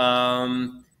things,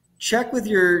 check with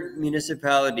your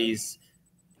municipalities.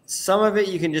 Some of it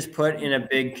you can just put in a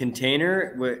big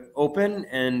container open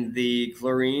and the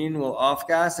chlorine will off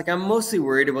gas. Like, I'm mostly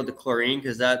worried about the chlorine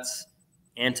because that's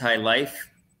anti-life.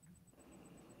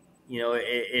 You know,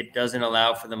 it doesn't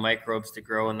allow for the microbes to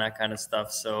grow and that kind of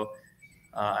stuff. So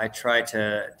I try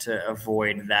to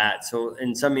avoid that. So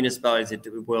in some municipalities, it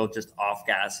will just off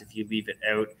gas if you leave it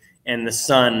out. And the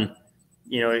sun,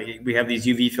 you know, we have these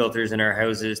UV filters in our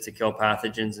houses to kill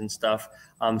pathogens and stuff.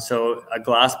 So a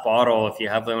glass bottle, if you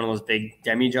have one of those big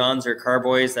demijohns or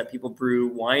carboys that people brew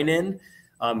wine in,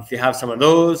 if you have some of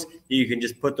those, you can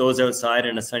just put those outside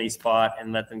in a sunny spot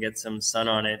and let them get some sun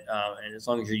on it. And as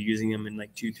long as you're using them in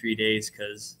like 2-3 days,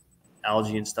 because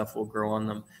algae and stuff will grow on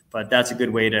them. But that's a good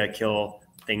way to kill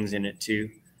things in it too,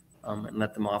 and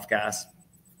let them off gas.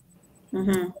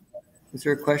 Mm-hmm. Is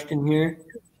there a question here?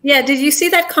 Yeah, did you see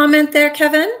that comment there,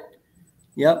 Kevin?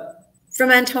 Yep. From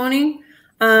Antoni?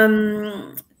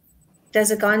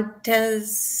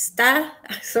 Desagantesta?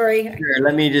 Sorry. Sure,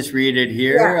 let me just read it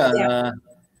here. Yeah.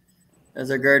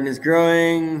 As our garden is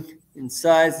growing in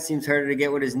size, it seems harder to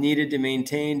get what is needed to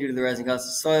maintain due to the rising cost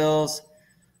of soils.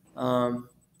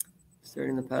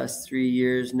 Starting the past 3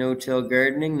 years, no-till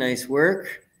gardening, nice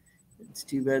work. It's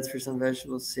 2 beds for some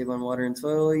vegetables to save on water and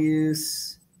soil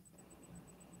use.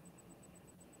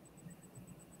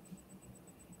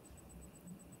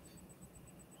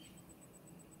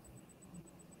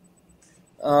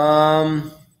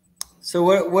 So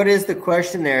what is the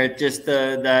question there? Just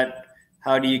that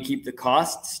how do you keep the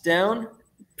costs down?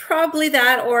 Probably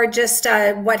that, or just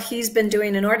what he's been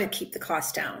doing in order to keep the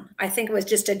cost down. I think it was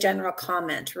just a general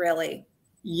comment, really.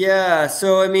 Yeah.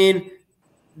 So, I mean,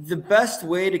 the best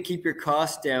way to keep your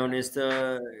costs down is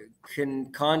to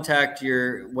contact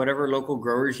your whatever local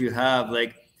growers you have.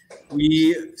 Like,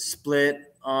 we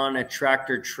split on a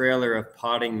tractor trailer of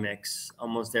potting mix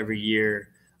almost every year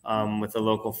with a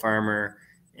local farmer.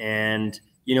 And,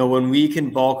 you know, when we can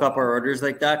bulk up our orders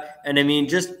like that, and I mean,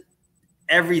 just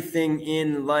everything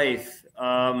in life,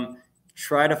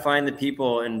 try to find the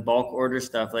people and bulk order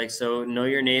stuff. Like, so know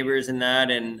your neighbors and that.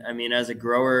 And I mean, as a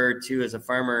grower too, as a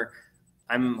farmer,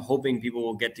 I'm hoping people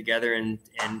will get together and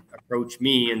approach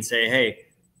me and say, hey,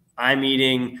 I'm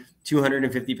eating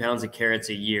 250 pounds of carrots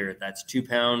a year. That's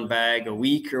 2-pound bag a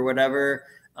week or whatever.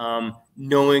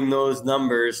 Knowing those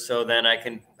numbers, so then I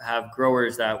can have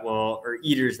growers that will, or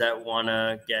eaters that want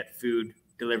to get food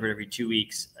delivered every 2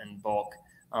 weeks in bulk.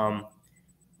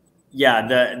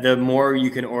 Yeah, the more you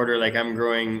can order, like I'm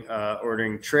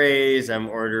ordering trays, I'm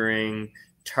ordering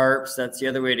tarps. That's the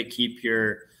other way to keep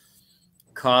your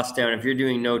cost down. If you're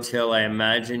doing no-till, I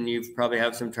imagine you probably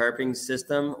have some tarping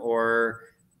system, or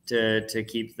to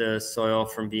keep the soil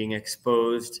from being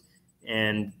exposed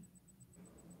and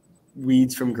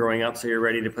weeds from growing up, so you're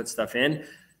ready to put stuff in.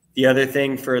 The other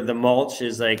thing for the mulch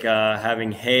is like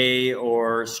having hay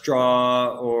or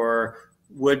straw or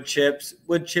wood chips.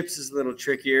 Wood chips is a little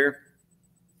trickier,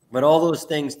 but all those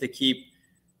things to keep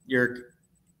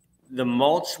the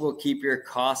mulch will keep your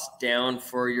costs down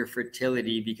for your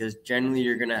fertility, because generally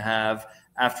you're going to have,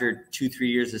 after 2-3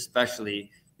 years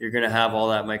especially, you're going to have all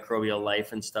that microbial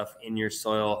life and stuff in your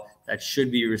soil that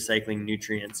should be recycling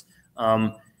nutrients.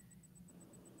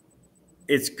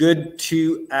 It's good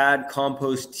to add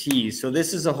compost teas. So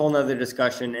this is a whole nother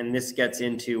discussion, and this gets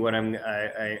into what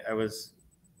I was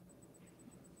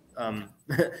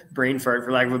brain fart,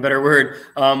 for lack of a better word,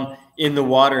 in the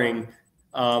watering.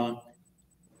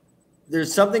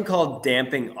 There's something called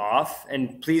damping off,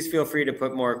 and please feel free to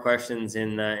put more questions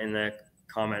in the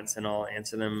comments, and I'll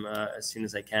answer them as soon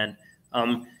as I can.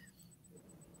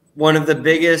 One of the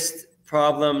biggest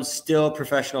problems still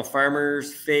professional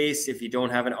farmers face if you don't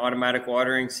have an automatic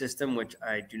watering system, which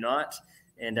I do not,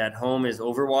 and at home is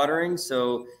overwatering.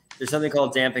 So there's something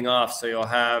called damping off. So you'll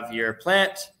have your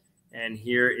plant, and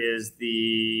here is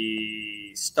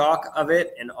the stalk of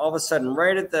it, and all of a sudden,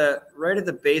 right at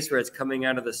the base where it's coming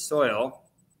out of the soil,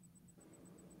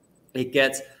 it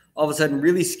gets all of a sudden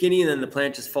really skinny, and then the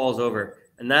plant just falls over,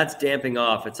 and that's damping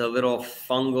off. It's a little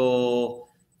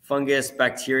fungus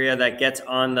bacteria that gets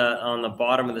on the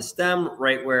bottom of the stem,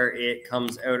 right where it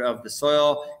comes out of the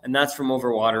soil, and that's from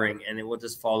overwatering, and it will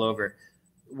just fall over.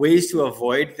 Ways to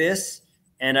avoid this,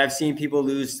 and I've seen people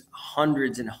lose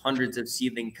hundreds and hundreds of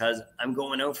seedlings because I'm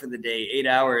going out for the day, 8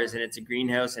 hours, and it's a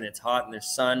greenhouse and it's hot and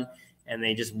there's sun, and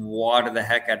they just water the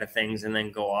heck out of things and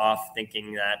then go off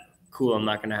thinking that, cool, I'm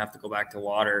not going to have to go back to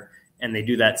water, and they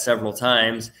do that several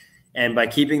times. And by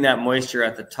keeping that moisture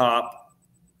at the top,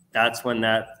 that's when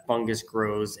that fungus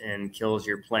grows and kills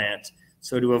your plant.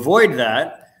 So to avoid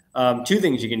that, 2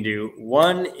 things you can do.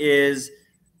 One is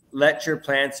let your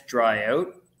plants dry out.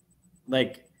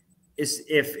 Like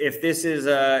if this is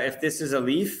a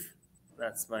leaf,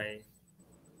 that's my,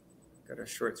 got a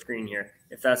short screen here.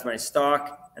 If that's my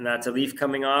stalk and that's a leaf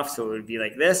coming off, so it would be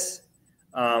like this.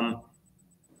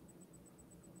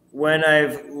 When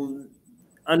I've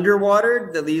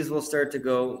underwatered, the leaves will start to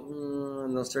go,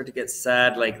 and they'll start to get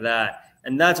sad like that.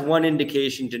 And that's one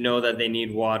indication to know that they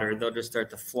need water. They'll just start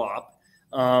to flop.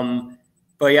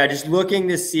 But yeah, just looking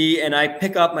to see, and I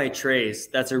pick up my trays.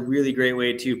 That's a really great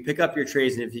way to pick up your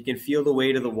trays. And if you can feel the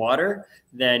weight of the water,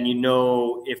 then you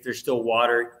know if there's still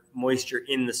moisture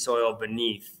in the soil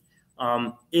beneath.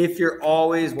 If you're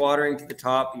always watering to the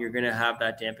top, you're going to have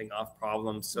that damping off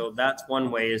problem. So that's one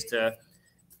way, is to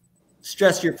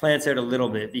stress your plants out a little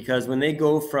bit, because when they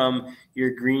go from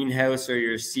your greenhouse or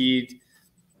your seed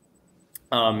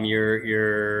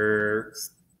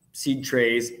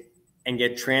trays and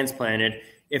get transplanted,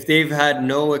 if they've had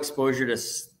no exposure to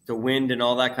the wind and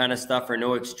all that kind of stuff, or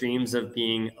no extremes of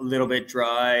being a little bit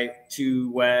dry,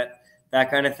 too wet, that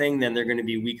kind of thing, then they're going to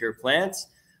be weaker plants.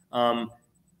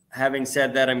 Having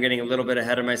said that, I'm getting a little bit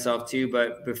ahead of myself too,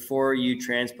 but before you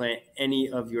transplant any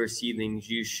of your seedlings,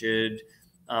 you should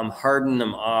harden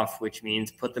them off, which means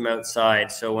put them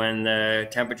outside. So when the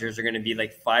temperatures are going to be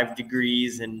like 5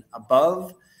 degrees and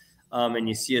above, and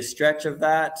you see a stretch of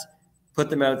that, put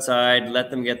them outside,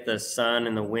 let them get the sun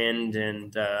and the wind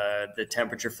and the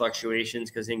temperature fluctuations,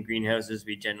 because in greenhouses,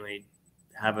 we generally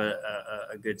have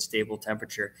a good stable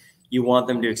temperature. You want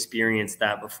them to experience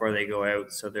that before they go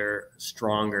out, so they're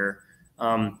stronger.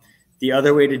 The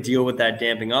other way to deal with that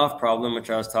damping off problem, which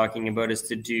I was talking about, is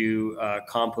to do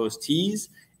compost teas.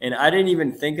 And I didn't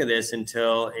even think of this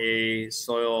until a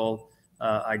soil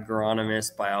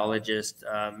agronomist, biologist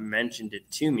mentioned it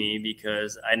to me,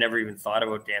 because I never even thought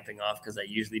about damping off, because I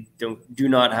usually do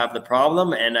not have the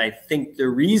problem. And I think the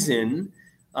reason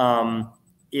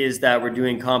is that we're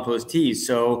doing compost teas.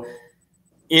 So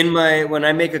when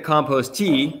I make a compost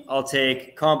tea, I'll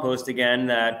take compost, again,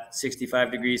 that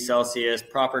 65 degrees Celsius,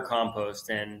 proper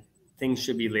compost, and things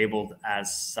should be labeled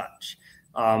as such.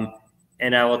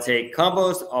 And I will take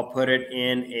compost, I'll put it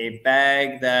in a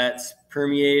bag that's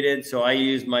permeated. So I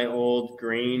use my old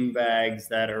grain bags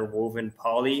that are woven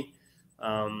poly.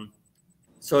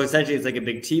 So essentially it's like a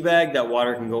big tea bag that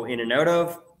water can go in and out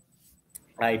of.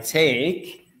 I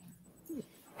take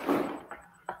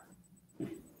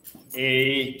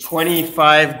a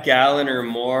 25-gallon or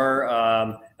more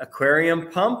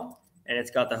aquarium pump, and it's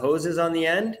got the hoses on the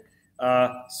end.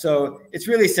 So it's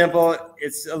really simple.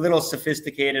 It's a little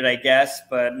sophisticated, I guess,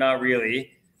 but not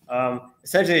really.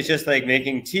 Essentially, it's just like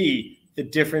making tea. The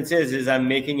difference is I'm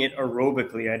making it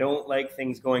aerobically. I don't like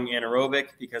things going anaerobic,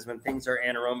 because when things are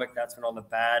anaerobic, that's when all the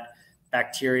bad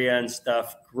bacteria and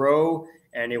stuff grow,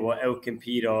 and it will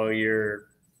outcompete all your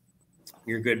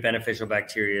good beneficial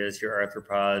bacteria, your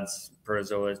arthropods,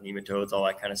 protozoas, nematodes, all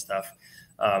that kind of stuff,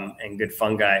 and good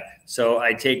fungi. So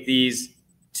I take these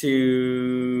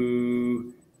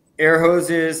 2 air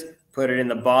hoses, put it in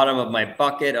the bottom of my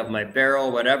bucket, of my barrel,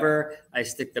 whatever. I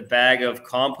stick the bag of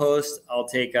compost. I'll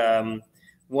take 1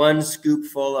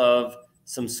 scoopful of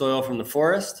some soil from the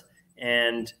forest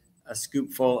and a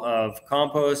scoopful of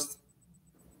compost,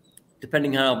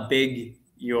 depending how big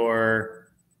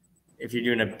if you're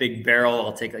doing a big barrel,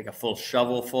 I'll take like a full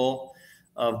shovel full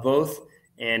of both.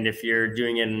 And if you're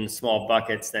doing it in small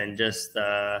buckets, then just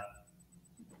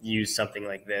use something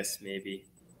like this, maybe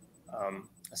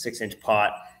a 6-inch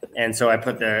pot. And so I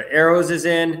put the air hoses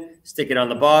in, stick it on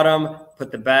the bottom,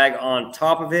 put the bag on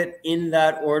top of it in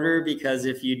that order, because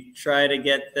if you try to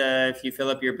if you fill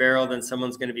up your barrel, then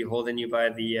someone's going to be holding you by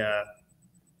the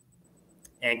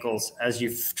ankles as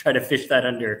you try to fish that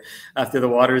under after the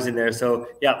water's in there. So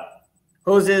yeah,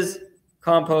 hoses,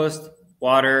 compost,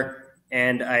 water,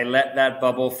 and I let that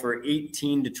bubble for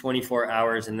 18 to 24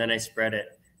 hours, and then I spread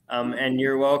it. And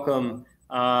you're welcome.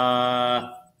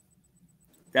 That's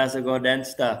a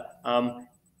Godensta.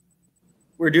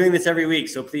 We're doing this every week,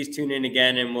 so please tune in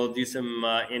again, and we'll do some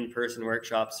in-person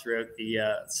workshops throughout the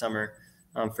summer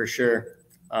for sure.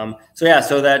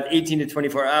 So that 18 to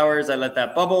 24 hours, I let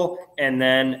that bubble. And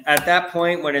then at that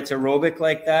point, when it's aerobic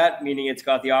like that, meaning it's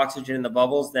got the oxygen in the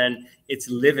bubbles, then it's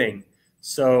living.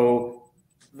 So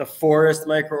the forest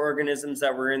microorganisms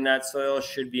that were in that soil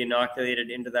should be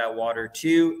inoculated into that water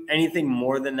too. Anything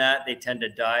more than that, they tend to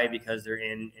die because they're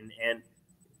and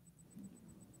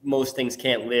most things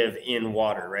can't live in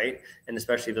water, right? And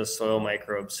especially those soil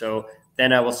microbes. So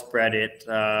then I will spread it.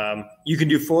 You can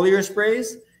do foliar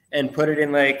sprays and put it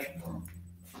in like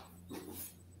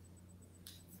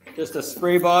just a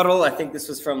spray bottle. I think this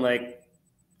was from like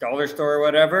dollar store or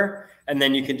whatever. And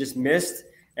then you can just mist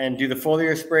and do the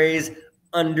foliar sprays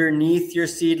underneath your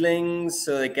seedlings.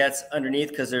 So it gets underneath,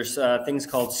 because there's things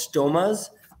called stomas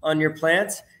on your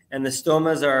plants. And the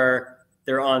stomas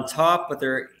they're on top, but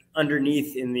they're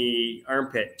underneath in the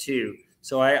armpit too.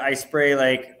 So I spray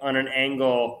like on an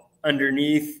angle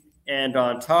underneath and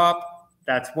on top.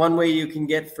 That's one way you can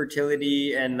get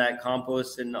fertility and that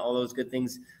compost and all those good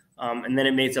things. And then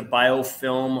it makes a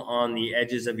biofilm on the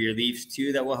edges of your leaves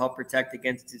too that will help protect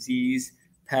against disease,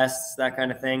 pests, that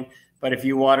kind of thing. But if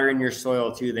you water in your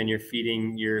soil too, then you're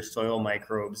feeding your soil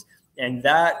microbes. And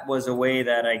that was a way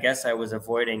that I guess I was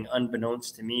avoiding,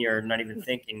 unbeknownst to me, or not even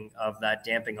thinking of that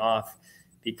damping off,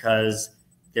 because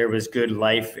there was good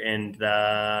life. And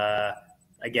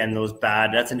again,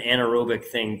 that's an anaerobic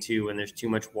thing too. When there's too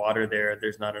much water there,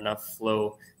 there's not enough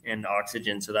flow and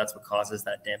oxygen. So that's what causes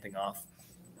that damping off.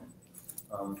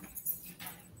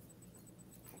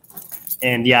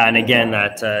 And again,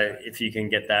 that if you can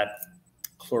get that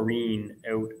chlorine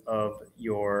out of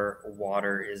your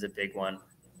water is a big one.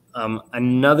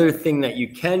 Another thing that you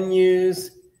can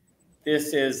use,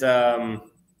 this is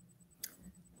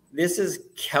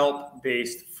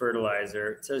kelp-based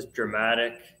fertilizer. It says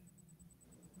dramatic,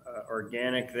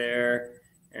 organic there,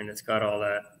 and it's got all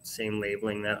that same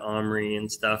labeling, that OMRI and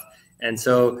stuff. And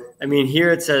so, I mean,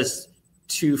 here it says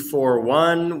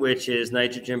 241, which is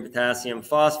nitrogen, potassium,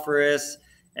 phosphorus,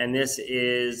 and this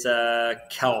is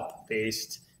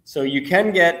kelp-based. So you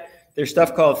can there's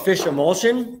stuff called fish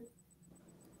emulsion,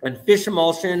 and fish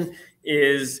emulsion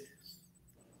is,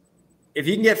 if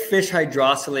you can get fish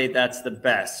hydrosylate, that's the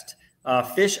best.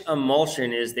 Fish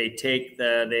emulsion is they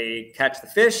catch the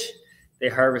fish, they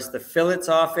harvest the fillets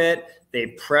off it, they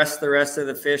press the rest of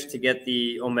the fish to get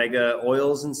the omega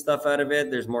oils and stuff out of it.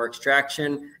 There's more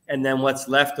extraction. And then what's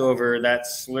left over, that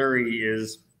slurry,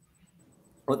 is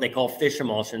what they call fish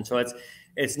emulsion. So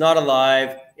it's not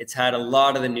alive. It's had a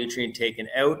lot of the nutrient taken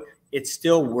out. It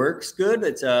still works good.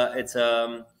 It's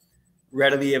a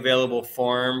readily available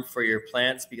form for your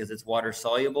plants because it's water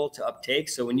soluble to uptake.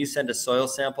 So when you send a soil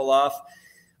sample off,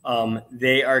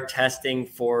 they are testing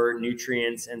for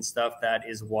nutrients and stuff that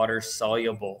is water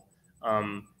soluble.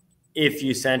 If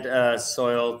you sent a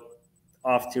soil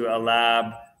off to a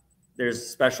lab, there's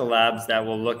special labs that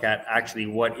will look at actually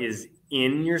what is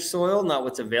in your soil, not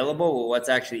what's available, but what's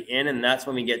actually in. And that's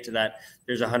when we get to that.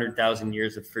 There's 100,000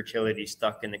 years of fertility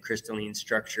stuck in the crystalline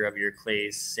structure of your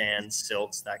clays, sands,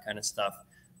 silts, that kind of stuff.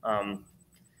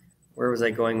 Where was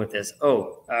I going with this?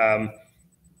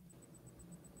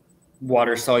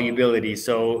 Water solubility.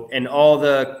 So, and all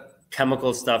the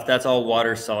chemical stuff, that's all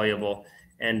water soluble.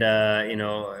 And,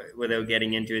 without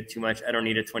getting into it too much, I don't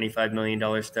need a $25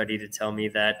 million study to tell me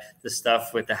that the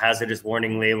stuff with the hazardous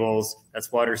warning labels,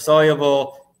 that's water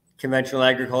soluble. Conventional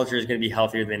agriculture is going to be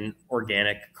healthier than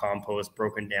organic compost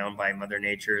broken down by Mother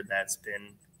Nature that's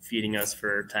been feeding us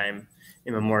for time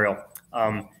immemorial.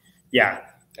 The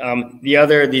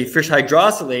fish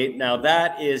hydrosylate, now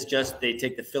that is just, they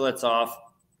take the fillets off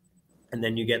and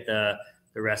then you get the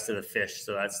rest of the fish.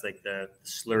 So that's like the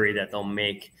slurry that they'll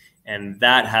make. And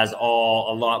that has a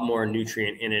lot more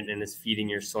nutrient in it and is feeding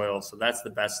your soil. So that's the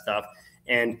best stuff.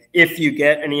 And if you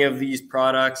get any of these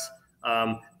products,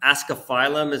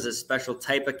 Ascophyllum is a special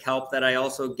type of kelp that I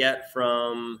also get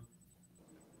from,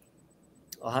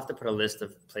 I'll have to put a list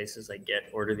of places I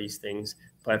order these things,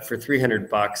 but for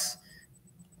 $300,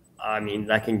 I mean,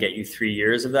 that can get you 3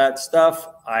 years of that stuff.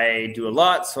 I do a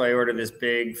lot, so I order this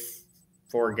big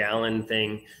 4-gallon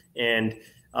thing. And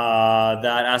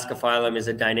that Ascophyllum is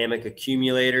a dynamic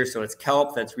accumulator. So it's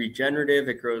kelp that's regenerative.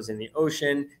 It grows in the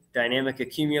ocean. Dynamic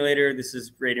accumulator, this is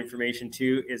great information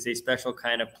too, is a special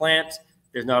kind of plant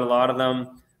There's not a lot of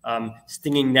them.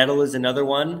 Stinging nettle is another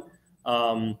one.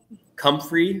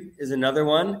 Comfrey is another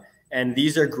one. And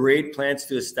these are great plants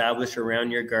to establish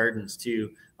around your gardens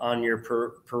too, on your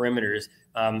perimeters.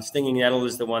 Stinging nettle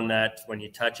is the one that when you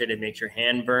touch it, it makes your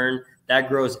hand burn. That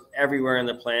grows everywhere on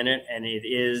the planet. And it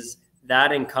is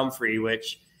that and comfrey,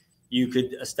 which you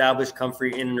could establish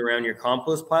comfrey in and around your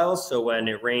compost piles. So when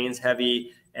it rains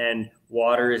heavy and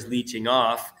water is leaching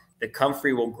off, the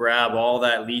comfrey will grab all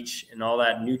that leach and all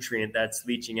that nutrient that's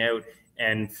leaching out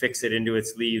and fix it into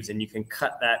its leaves. And you can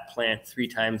cut that plant 3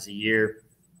 times a year.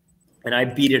 And I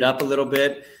beat it up a little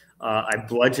bit. I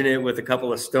bludgeon it with a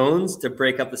couple of stones to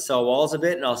break up the cell walls a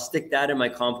bit, and I'll stick that in my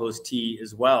compost tea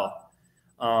as well.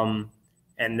 And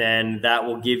then that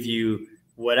will give you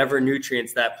whatever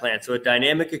nutrients that plant. So a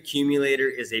dynamic accumulator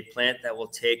is a plant that will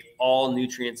take all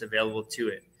nutrients available to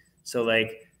it. So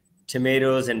like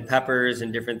tomatoes and peppers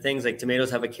and different things, like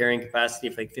tomatoes have a carrying capacity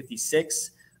of like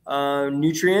 56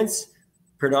 nutrients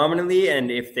predominantly, and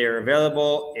if they're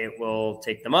available, it will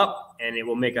take them up and it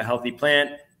will make a healthy plant.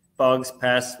 Bugs,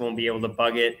 pests won't be able to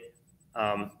bug it,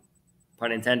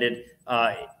 pun intended,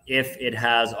 if it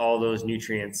has all those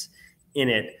nutrients in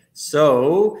it.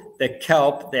 So the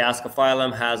kelp, the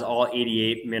Ascophyllum, has all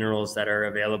 88 minerals that are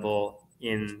available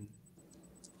in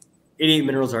 88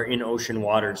 minerals are in ocean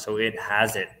water, so it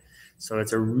has it. So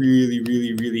it's a really,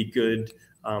 really, really good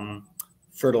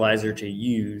fertilizer to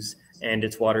use, and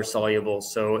it's water soluble.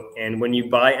 So, and when you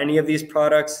buy any of these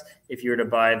products, if you were to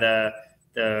buy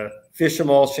the fish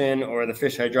emulsion or the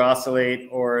fish hydrosylate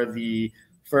or the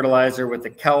fertilizer with the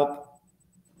kelp,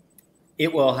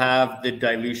 it will have the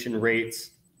dilution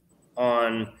rates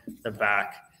on the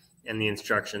back and the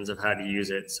instructions of how to use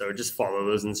it. So just follow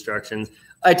those instructions.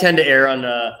 I tend to err on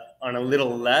a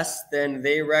little less than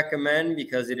they recommend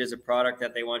because it is a product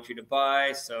that they want you to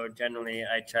buy. So generally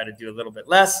I try to do a little bit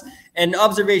less. And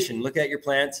observation, look at your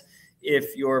plants.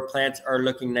 If your plants are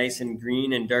looking nice and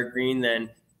green and dark green, then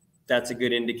that's a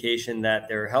good indication that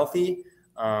they're healthy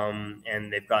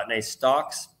and they've got nice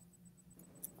stalks.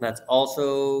 That's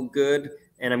also good.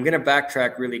 And I'm going to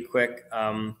backtrack really quick.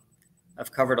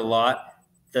 I've covered a lot.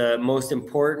 The most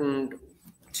important,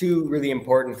 2 really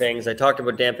important things. I talked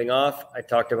about damping off. I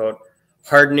talked about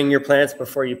hardening your plants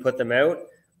before you put them out.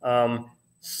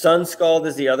 Sun scald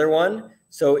is the other one.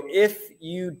 So if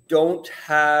you don't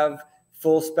have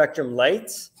full spectrum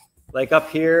lights, like up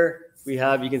here, we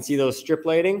have, you can see those strip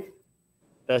lighting.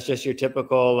 That's just your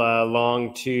typical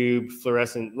long tube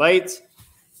fluorescent lights.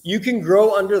 You can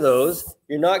grow under those.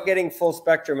 You're not getting full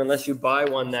spectrum unless you buy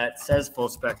one that says full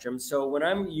spectrum. So when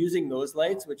I'm using those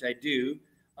lights, which I do,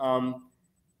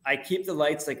 I keep the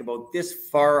lights like about this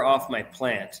far off my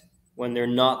plant when they're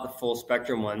not the full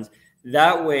spectrum ones.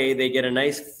 That way they get a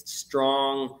nice,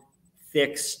 strong,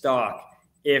 thick stalk.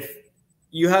 If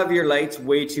you have your lights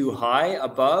way too high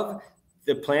above,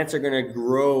 the plants are going to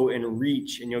grow and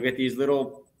reach, and you'll get these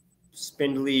little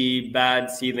spindly, bad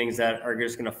seedlings that are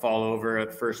just going to fall over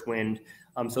at first wind.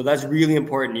 So that's really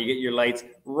important. You get your lights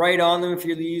right on them if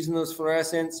you're using those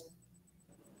fluorescents.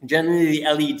 Generally, the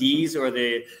LEDs or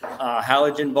the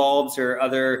halogen bulbs or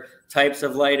other types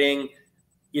of lighting,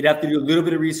 you'd have to do a little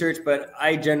bit of research, but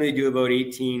I generally do about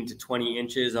 18 to 20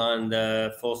 inches on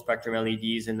the full spectrum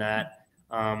LEDs in that.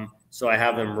 So I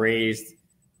have them raised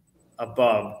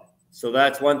above. So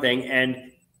that's one thing.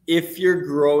 And if you're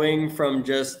growing from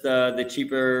just the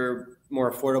cheaper,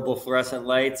 more affordable fluorescent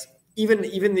lights, even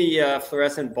the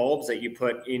fluorescent bulbs that you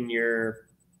put in your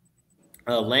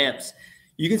lamps,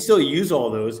 you can still use all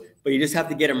those, but you just have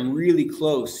to get them really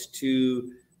close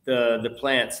to the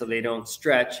plant so they don't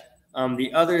stretch.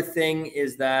 The other thing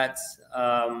is that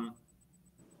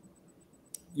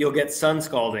you'll get sun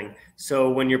scalding. So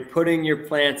when you're putting your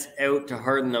plants out to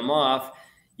harden them off,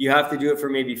 you have to do it for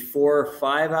maybe 4 or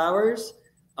 5 hours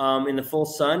in the full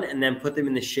sun, and then put them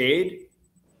in the shade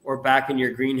or back in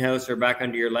your greenhouse or back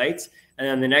under your lights. And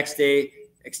then the next day,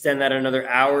 extend that another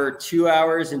hour, 2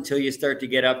 hours until you start to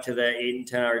get up to the 8 and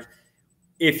 10 hours.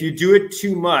 If you do it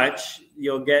too much,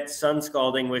 you'll get sun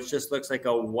scalding, which just looks like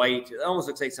a white, it almost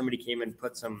looks like somebody came and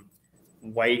put some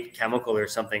white chemical or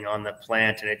something on the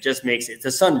plant, and it just makes it's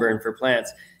a sunburn for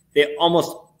plants. They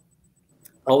almost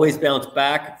always bounce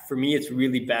back. For me, it's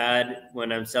really bad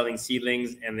when I'm selling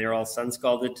seedlings and they're all sun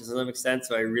scalded to some extent.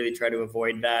 So I really try to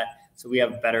avoid that. So we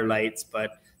have better lights,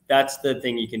 but that's the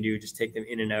thing you can do. Just take them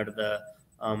in and out of the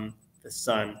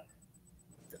sun.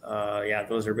 Yeah,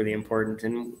 those are really important.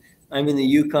 And I'm in the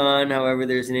Yukon. However,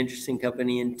 there's an interesting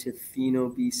company in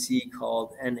Tofino, BC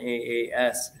called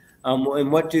NAAS.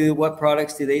 And what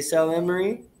products do they sell,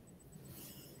 Anne-Marie?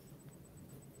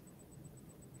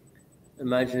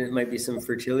 imagine it might be some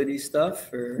fertility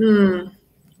stuff or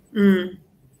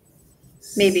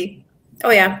Maybe.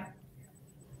 Oh yeah.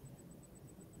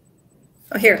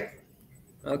 Oh, here.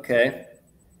 Okay.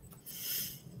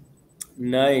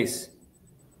 Nice.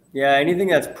 Yeah, anything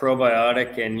that's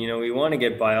probiotic, and we want to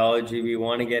get biology, we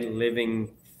want to get living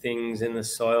things in the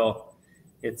soil.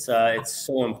 It's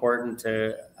so important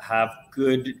to have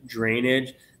good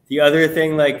drainage. The other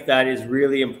thing like that is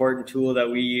really important tool that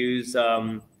we use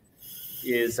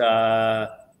is a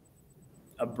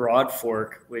broad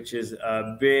fork, which is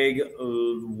a big,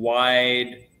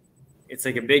 wide. It's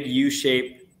like a big U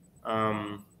shape.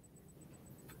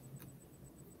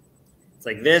 It's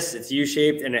like this. It's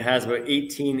U-shaped, and it has about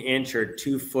 18-inch or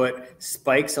 2-foot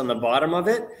spikes on the bottom of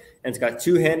it. And it's got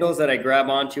 2 handles that I grab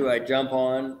onto. I jump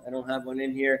on. I don't have one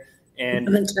in here, and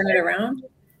then turn it around.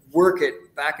 Work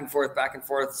it back and forth,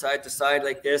 side to side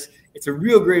like this. It's a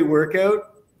real great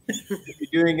workout.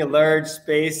 If you're doing a large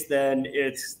space, then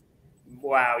it's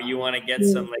wow. You want to get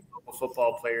some like local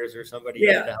football players or somebody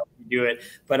to help you do it.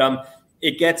 But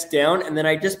it gets down, and then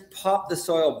I just pop the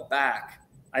soil back.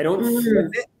 I don't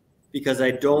flip it, because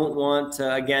I don't want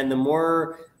to, again, the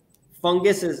more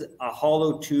fungus is a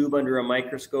hollow tube under a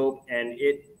microscope, and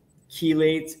it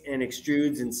chelates and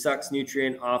extrudes and sucks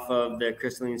nutrient off of the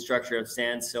crystalline structure of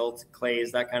sand, silt,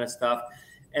 clays, that kind of stuff,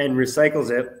 and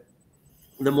recycles it.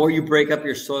 The more you break up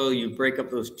your soil, you break up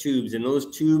those tubes, and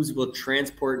those tubes will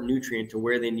transport nutrient to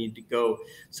where they need to go.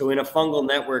 So in a fungal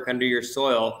network under your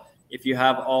soil, if you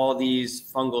have all these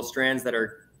fungal strands that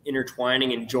are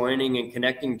intertwining and joining and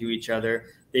connecting to each other,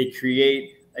 they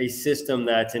create a system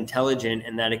that's intelligent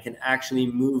and that it can actually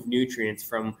move nutrients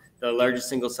from the largest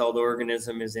single-celled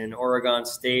organism is in Oregon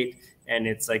State, and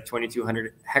it's like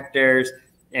 2,200 hectares,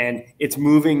 and it's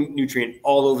moving nutrient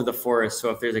all over the forest. So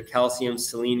if there's a calcium,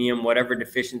 selenium, whatever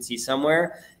deficiency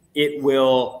somewhere, it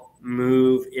will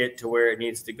move it to where it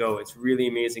needs to go. It's really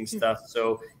amazing stuff.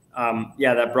 So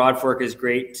yeah, that broad fork is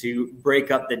great to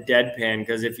break up the deadpan,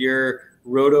 because if you're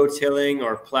rototilling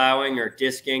or plowing or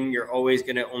disking, you're always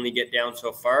going to only get down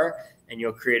so far, and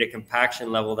you'll create a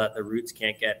compaction level that the roots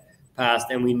can't get past.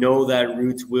 And we know that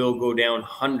roots will go down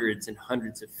hundreds and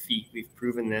hundreds of feet. We've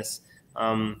proven this.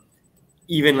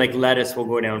 Even like lettuce will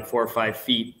go down 4 or 5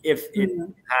 feet if it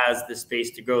has the space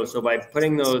to go. So by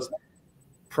putting those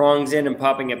prongs in and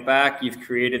popping it back, you've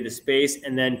created the space.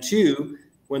 And then 2,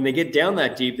 when they get down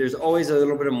that deep, there's always a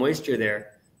little bit of moisture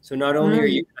there. So not only are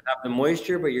you going to have the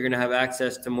moisture, but you're going to have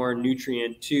access to more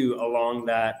nutrient too along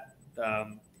that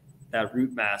that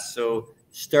root mass. So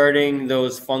starting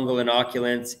those fungal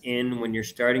inoculants in when you're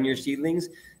starting your seedlings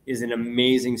is an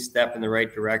amazing step in the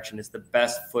right direction. It's the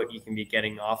best foot you can be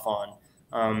getting off on,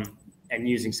 and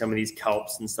using some of these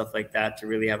kelps and stuff like that to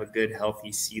really have a good,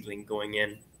 healthy seedling going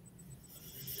in.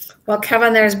 Well,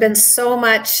 Kevin, there's been so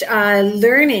much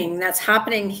learning that's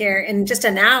happening here in just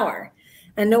an hour.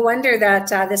 And no wonder that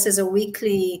this is a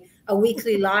weekly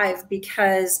live,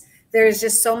 because there's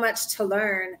just so much to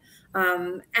learn.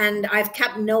 And I've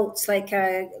kept notes like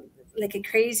a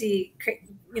crazy,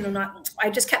 I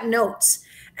just kept notes,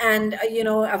 and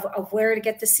of where to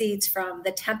get the seeds from,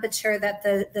 the temperature that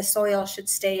the soil should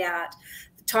stay at,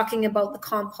 talking about the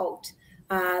compost.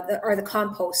 The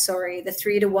compost, the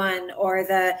 3-to-1 or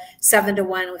the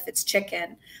 7-to-1 if it's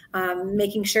chicken,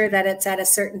 making sure that it's at a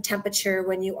certain temperature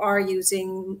when you are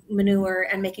using manure,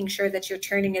 and making sure that you're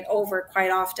turning it over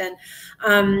quite often.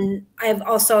 I've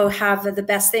also have the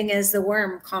best thing is the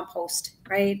worm compost,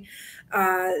 right?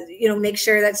 Make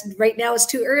sure that's right now it's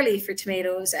too early for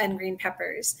tomatoes and green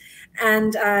peppers,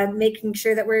 and making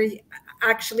sure that we're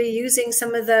actually using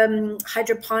some of the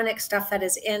hydroponic stuff that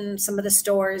is in some of the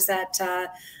stores that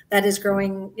is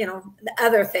growing,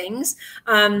 other things,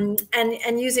 and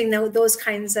using those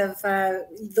kinds of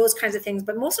things.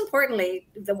 But most importantly,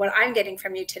 what I'm getting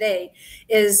from you today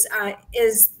is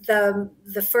the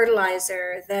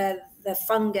fertilizer, the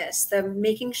fungus, the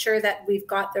making sure that we've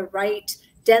got the right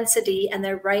density and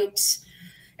the right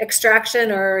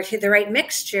extraction or the right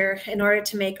mixture in order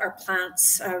to make our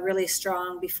plants really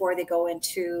strong before they go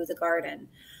into the garden.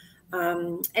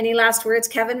 Any last words,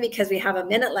 Kevin, because we have a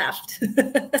minute left?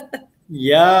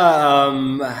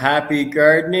 Yeah, happy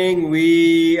gardening.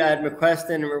 We at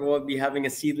McQueston will be having a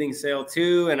seedling sale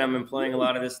too, and I'm employing a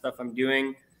lot of this stuff I'm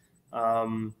doing.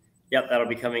 Yep, that'll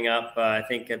be coming up. I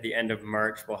think at the end of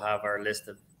March, we'll have our list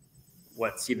of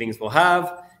what seedlings we'll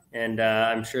have, and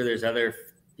I'm sure there's other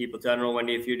people. I don't know,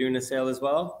 Wendy, if you're doing a sale as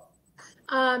well.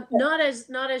 Not as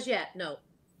yet, no.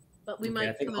 But we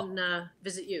might come and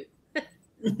visit you.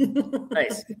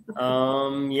 Nice.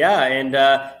 Yeah, and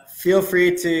feel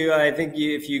free to. I think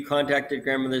if you contacted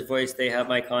Grandmother's Voice, they have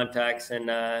my contacts, and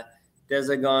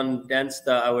Desagon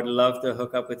Densta, I would love to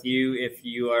hook up with you if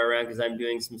you are around, because I'm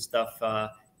doing some stuff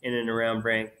in and around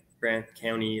Grant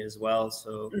County as well.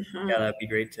 So yeah, that'd be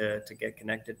great to get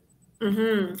connected.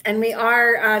 And we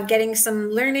are getting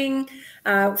some learning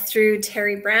through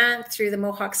Terry Brandt, through the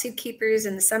Mohawk Seed Keepers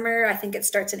in the summer. I think it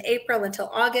starts in April until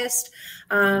August.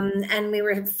 And we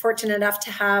were fortunate enough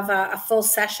to have a full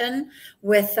session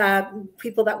with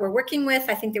people that we're working with.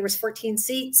 I think there was 14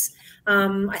 seats.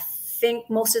 I think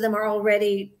most of them are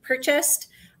already purchased.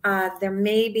 There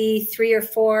may be 3 or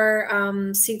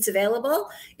 4 seats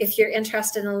available if you're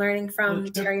interested in learning from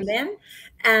Terry Lynn,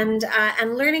 and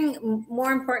learning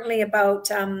more importantly about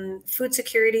food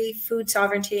security, food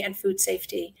sovereignty, and food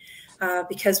safety.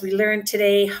 Because we learned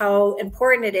today how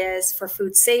important it is for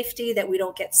food safety, that we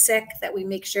don't get sick, that we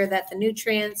make sure that the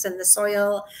nutrients and the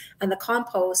soil and the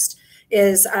compost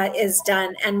is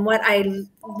done. And what I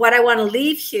want to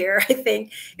leave here, I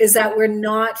think, is that we're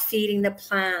not feeding the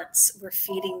plants, we're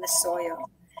feeding the soil.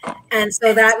 And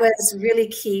so that was really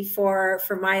key for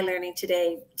my learning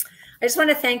today. I just want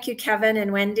to thank you, Kevin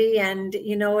and Wendy. And,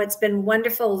 you know, it's been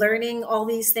wonderful learning all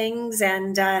these things,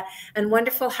 and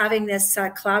wonderful having this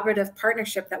collaborative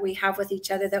partnership that we have with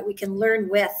each other, that we can learn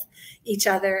with each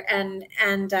other and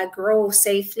grow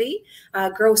safely,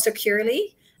 grow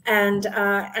securely,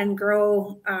 and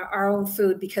grow our own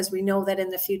food, because we know that in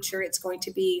the future, it's going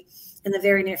to be, in the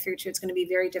very near future, it's going to be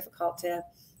very difficult to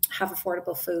have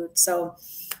affordable food. So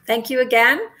thank you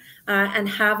again, and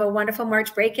have a wonderful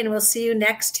March break. And we'll see you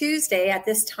next Tuesday at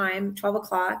this time, 12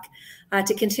 o'clock,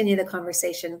 to continue the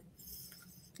conversation.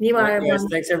 Yes,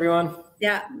 thanks, everyone.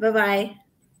 Yeah, bye-bye.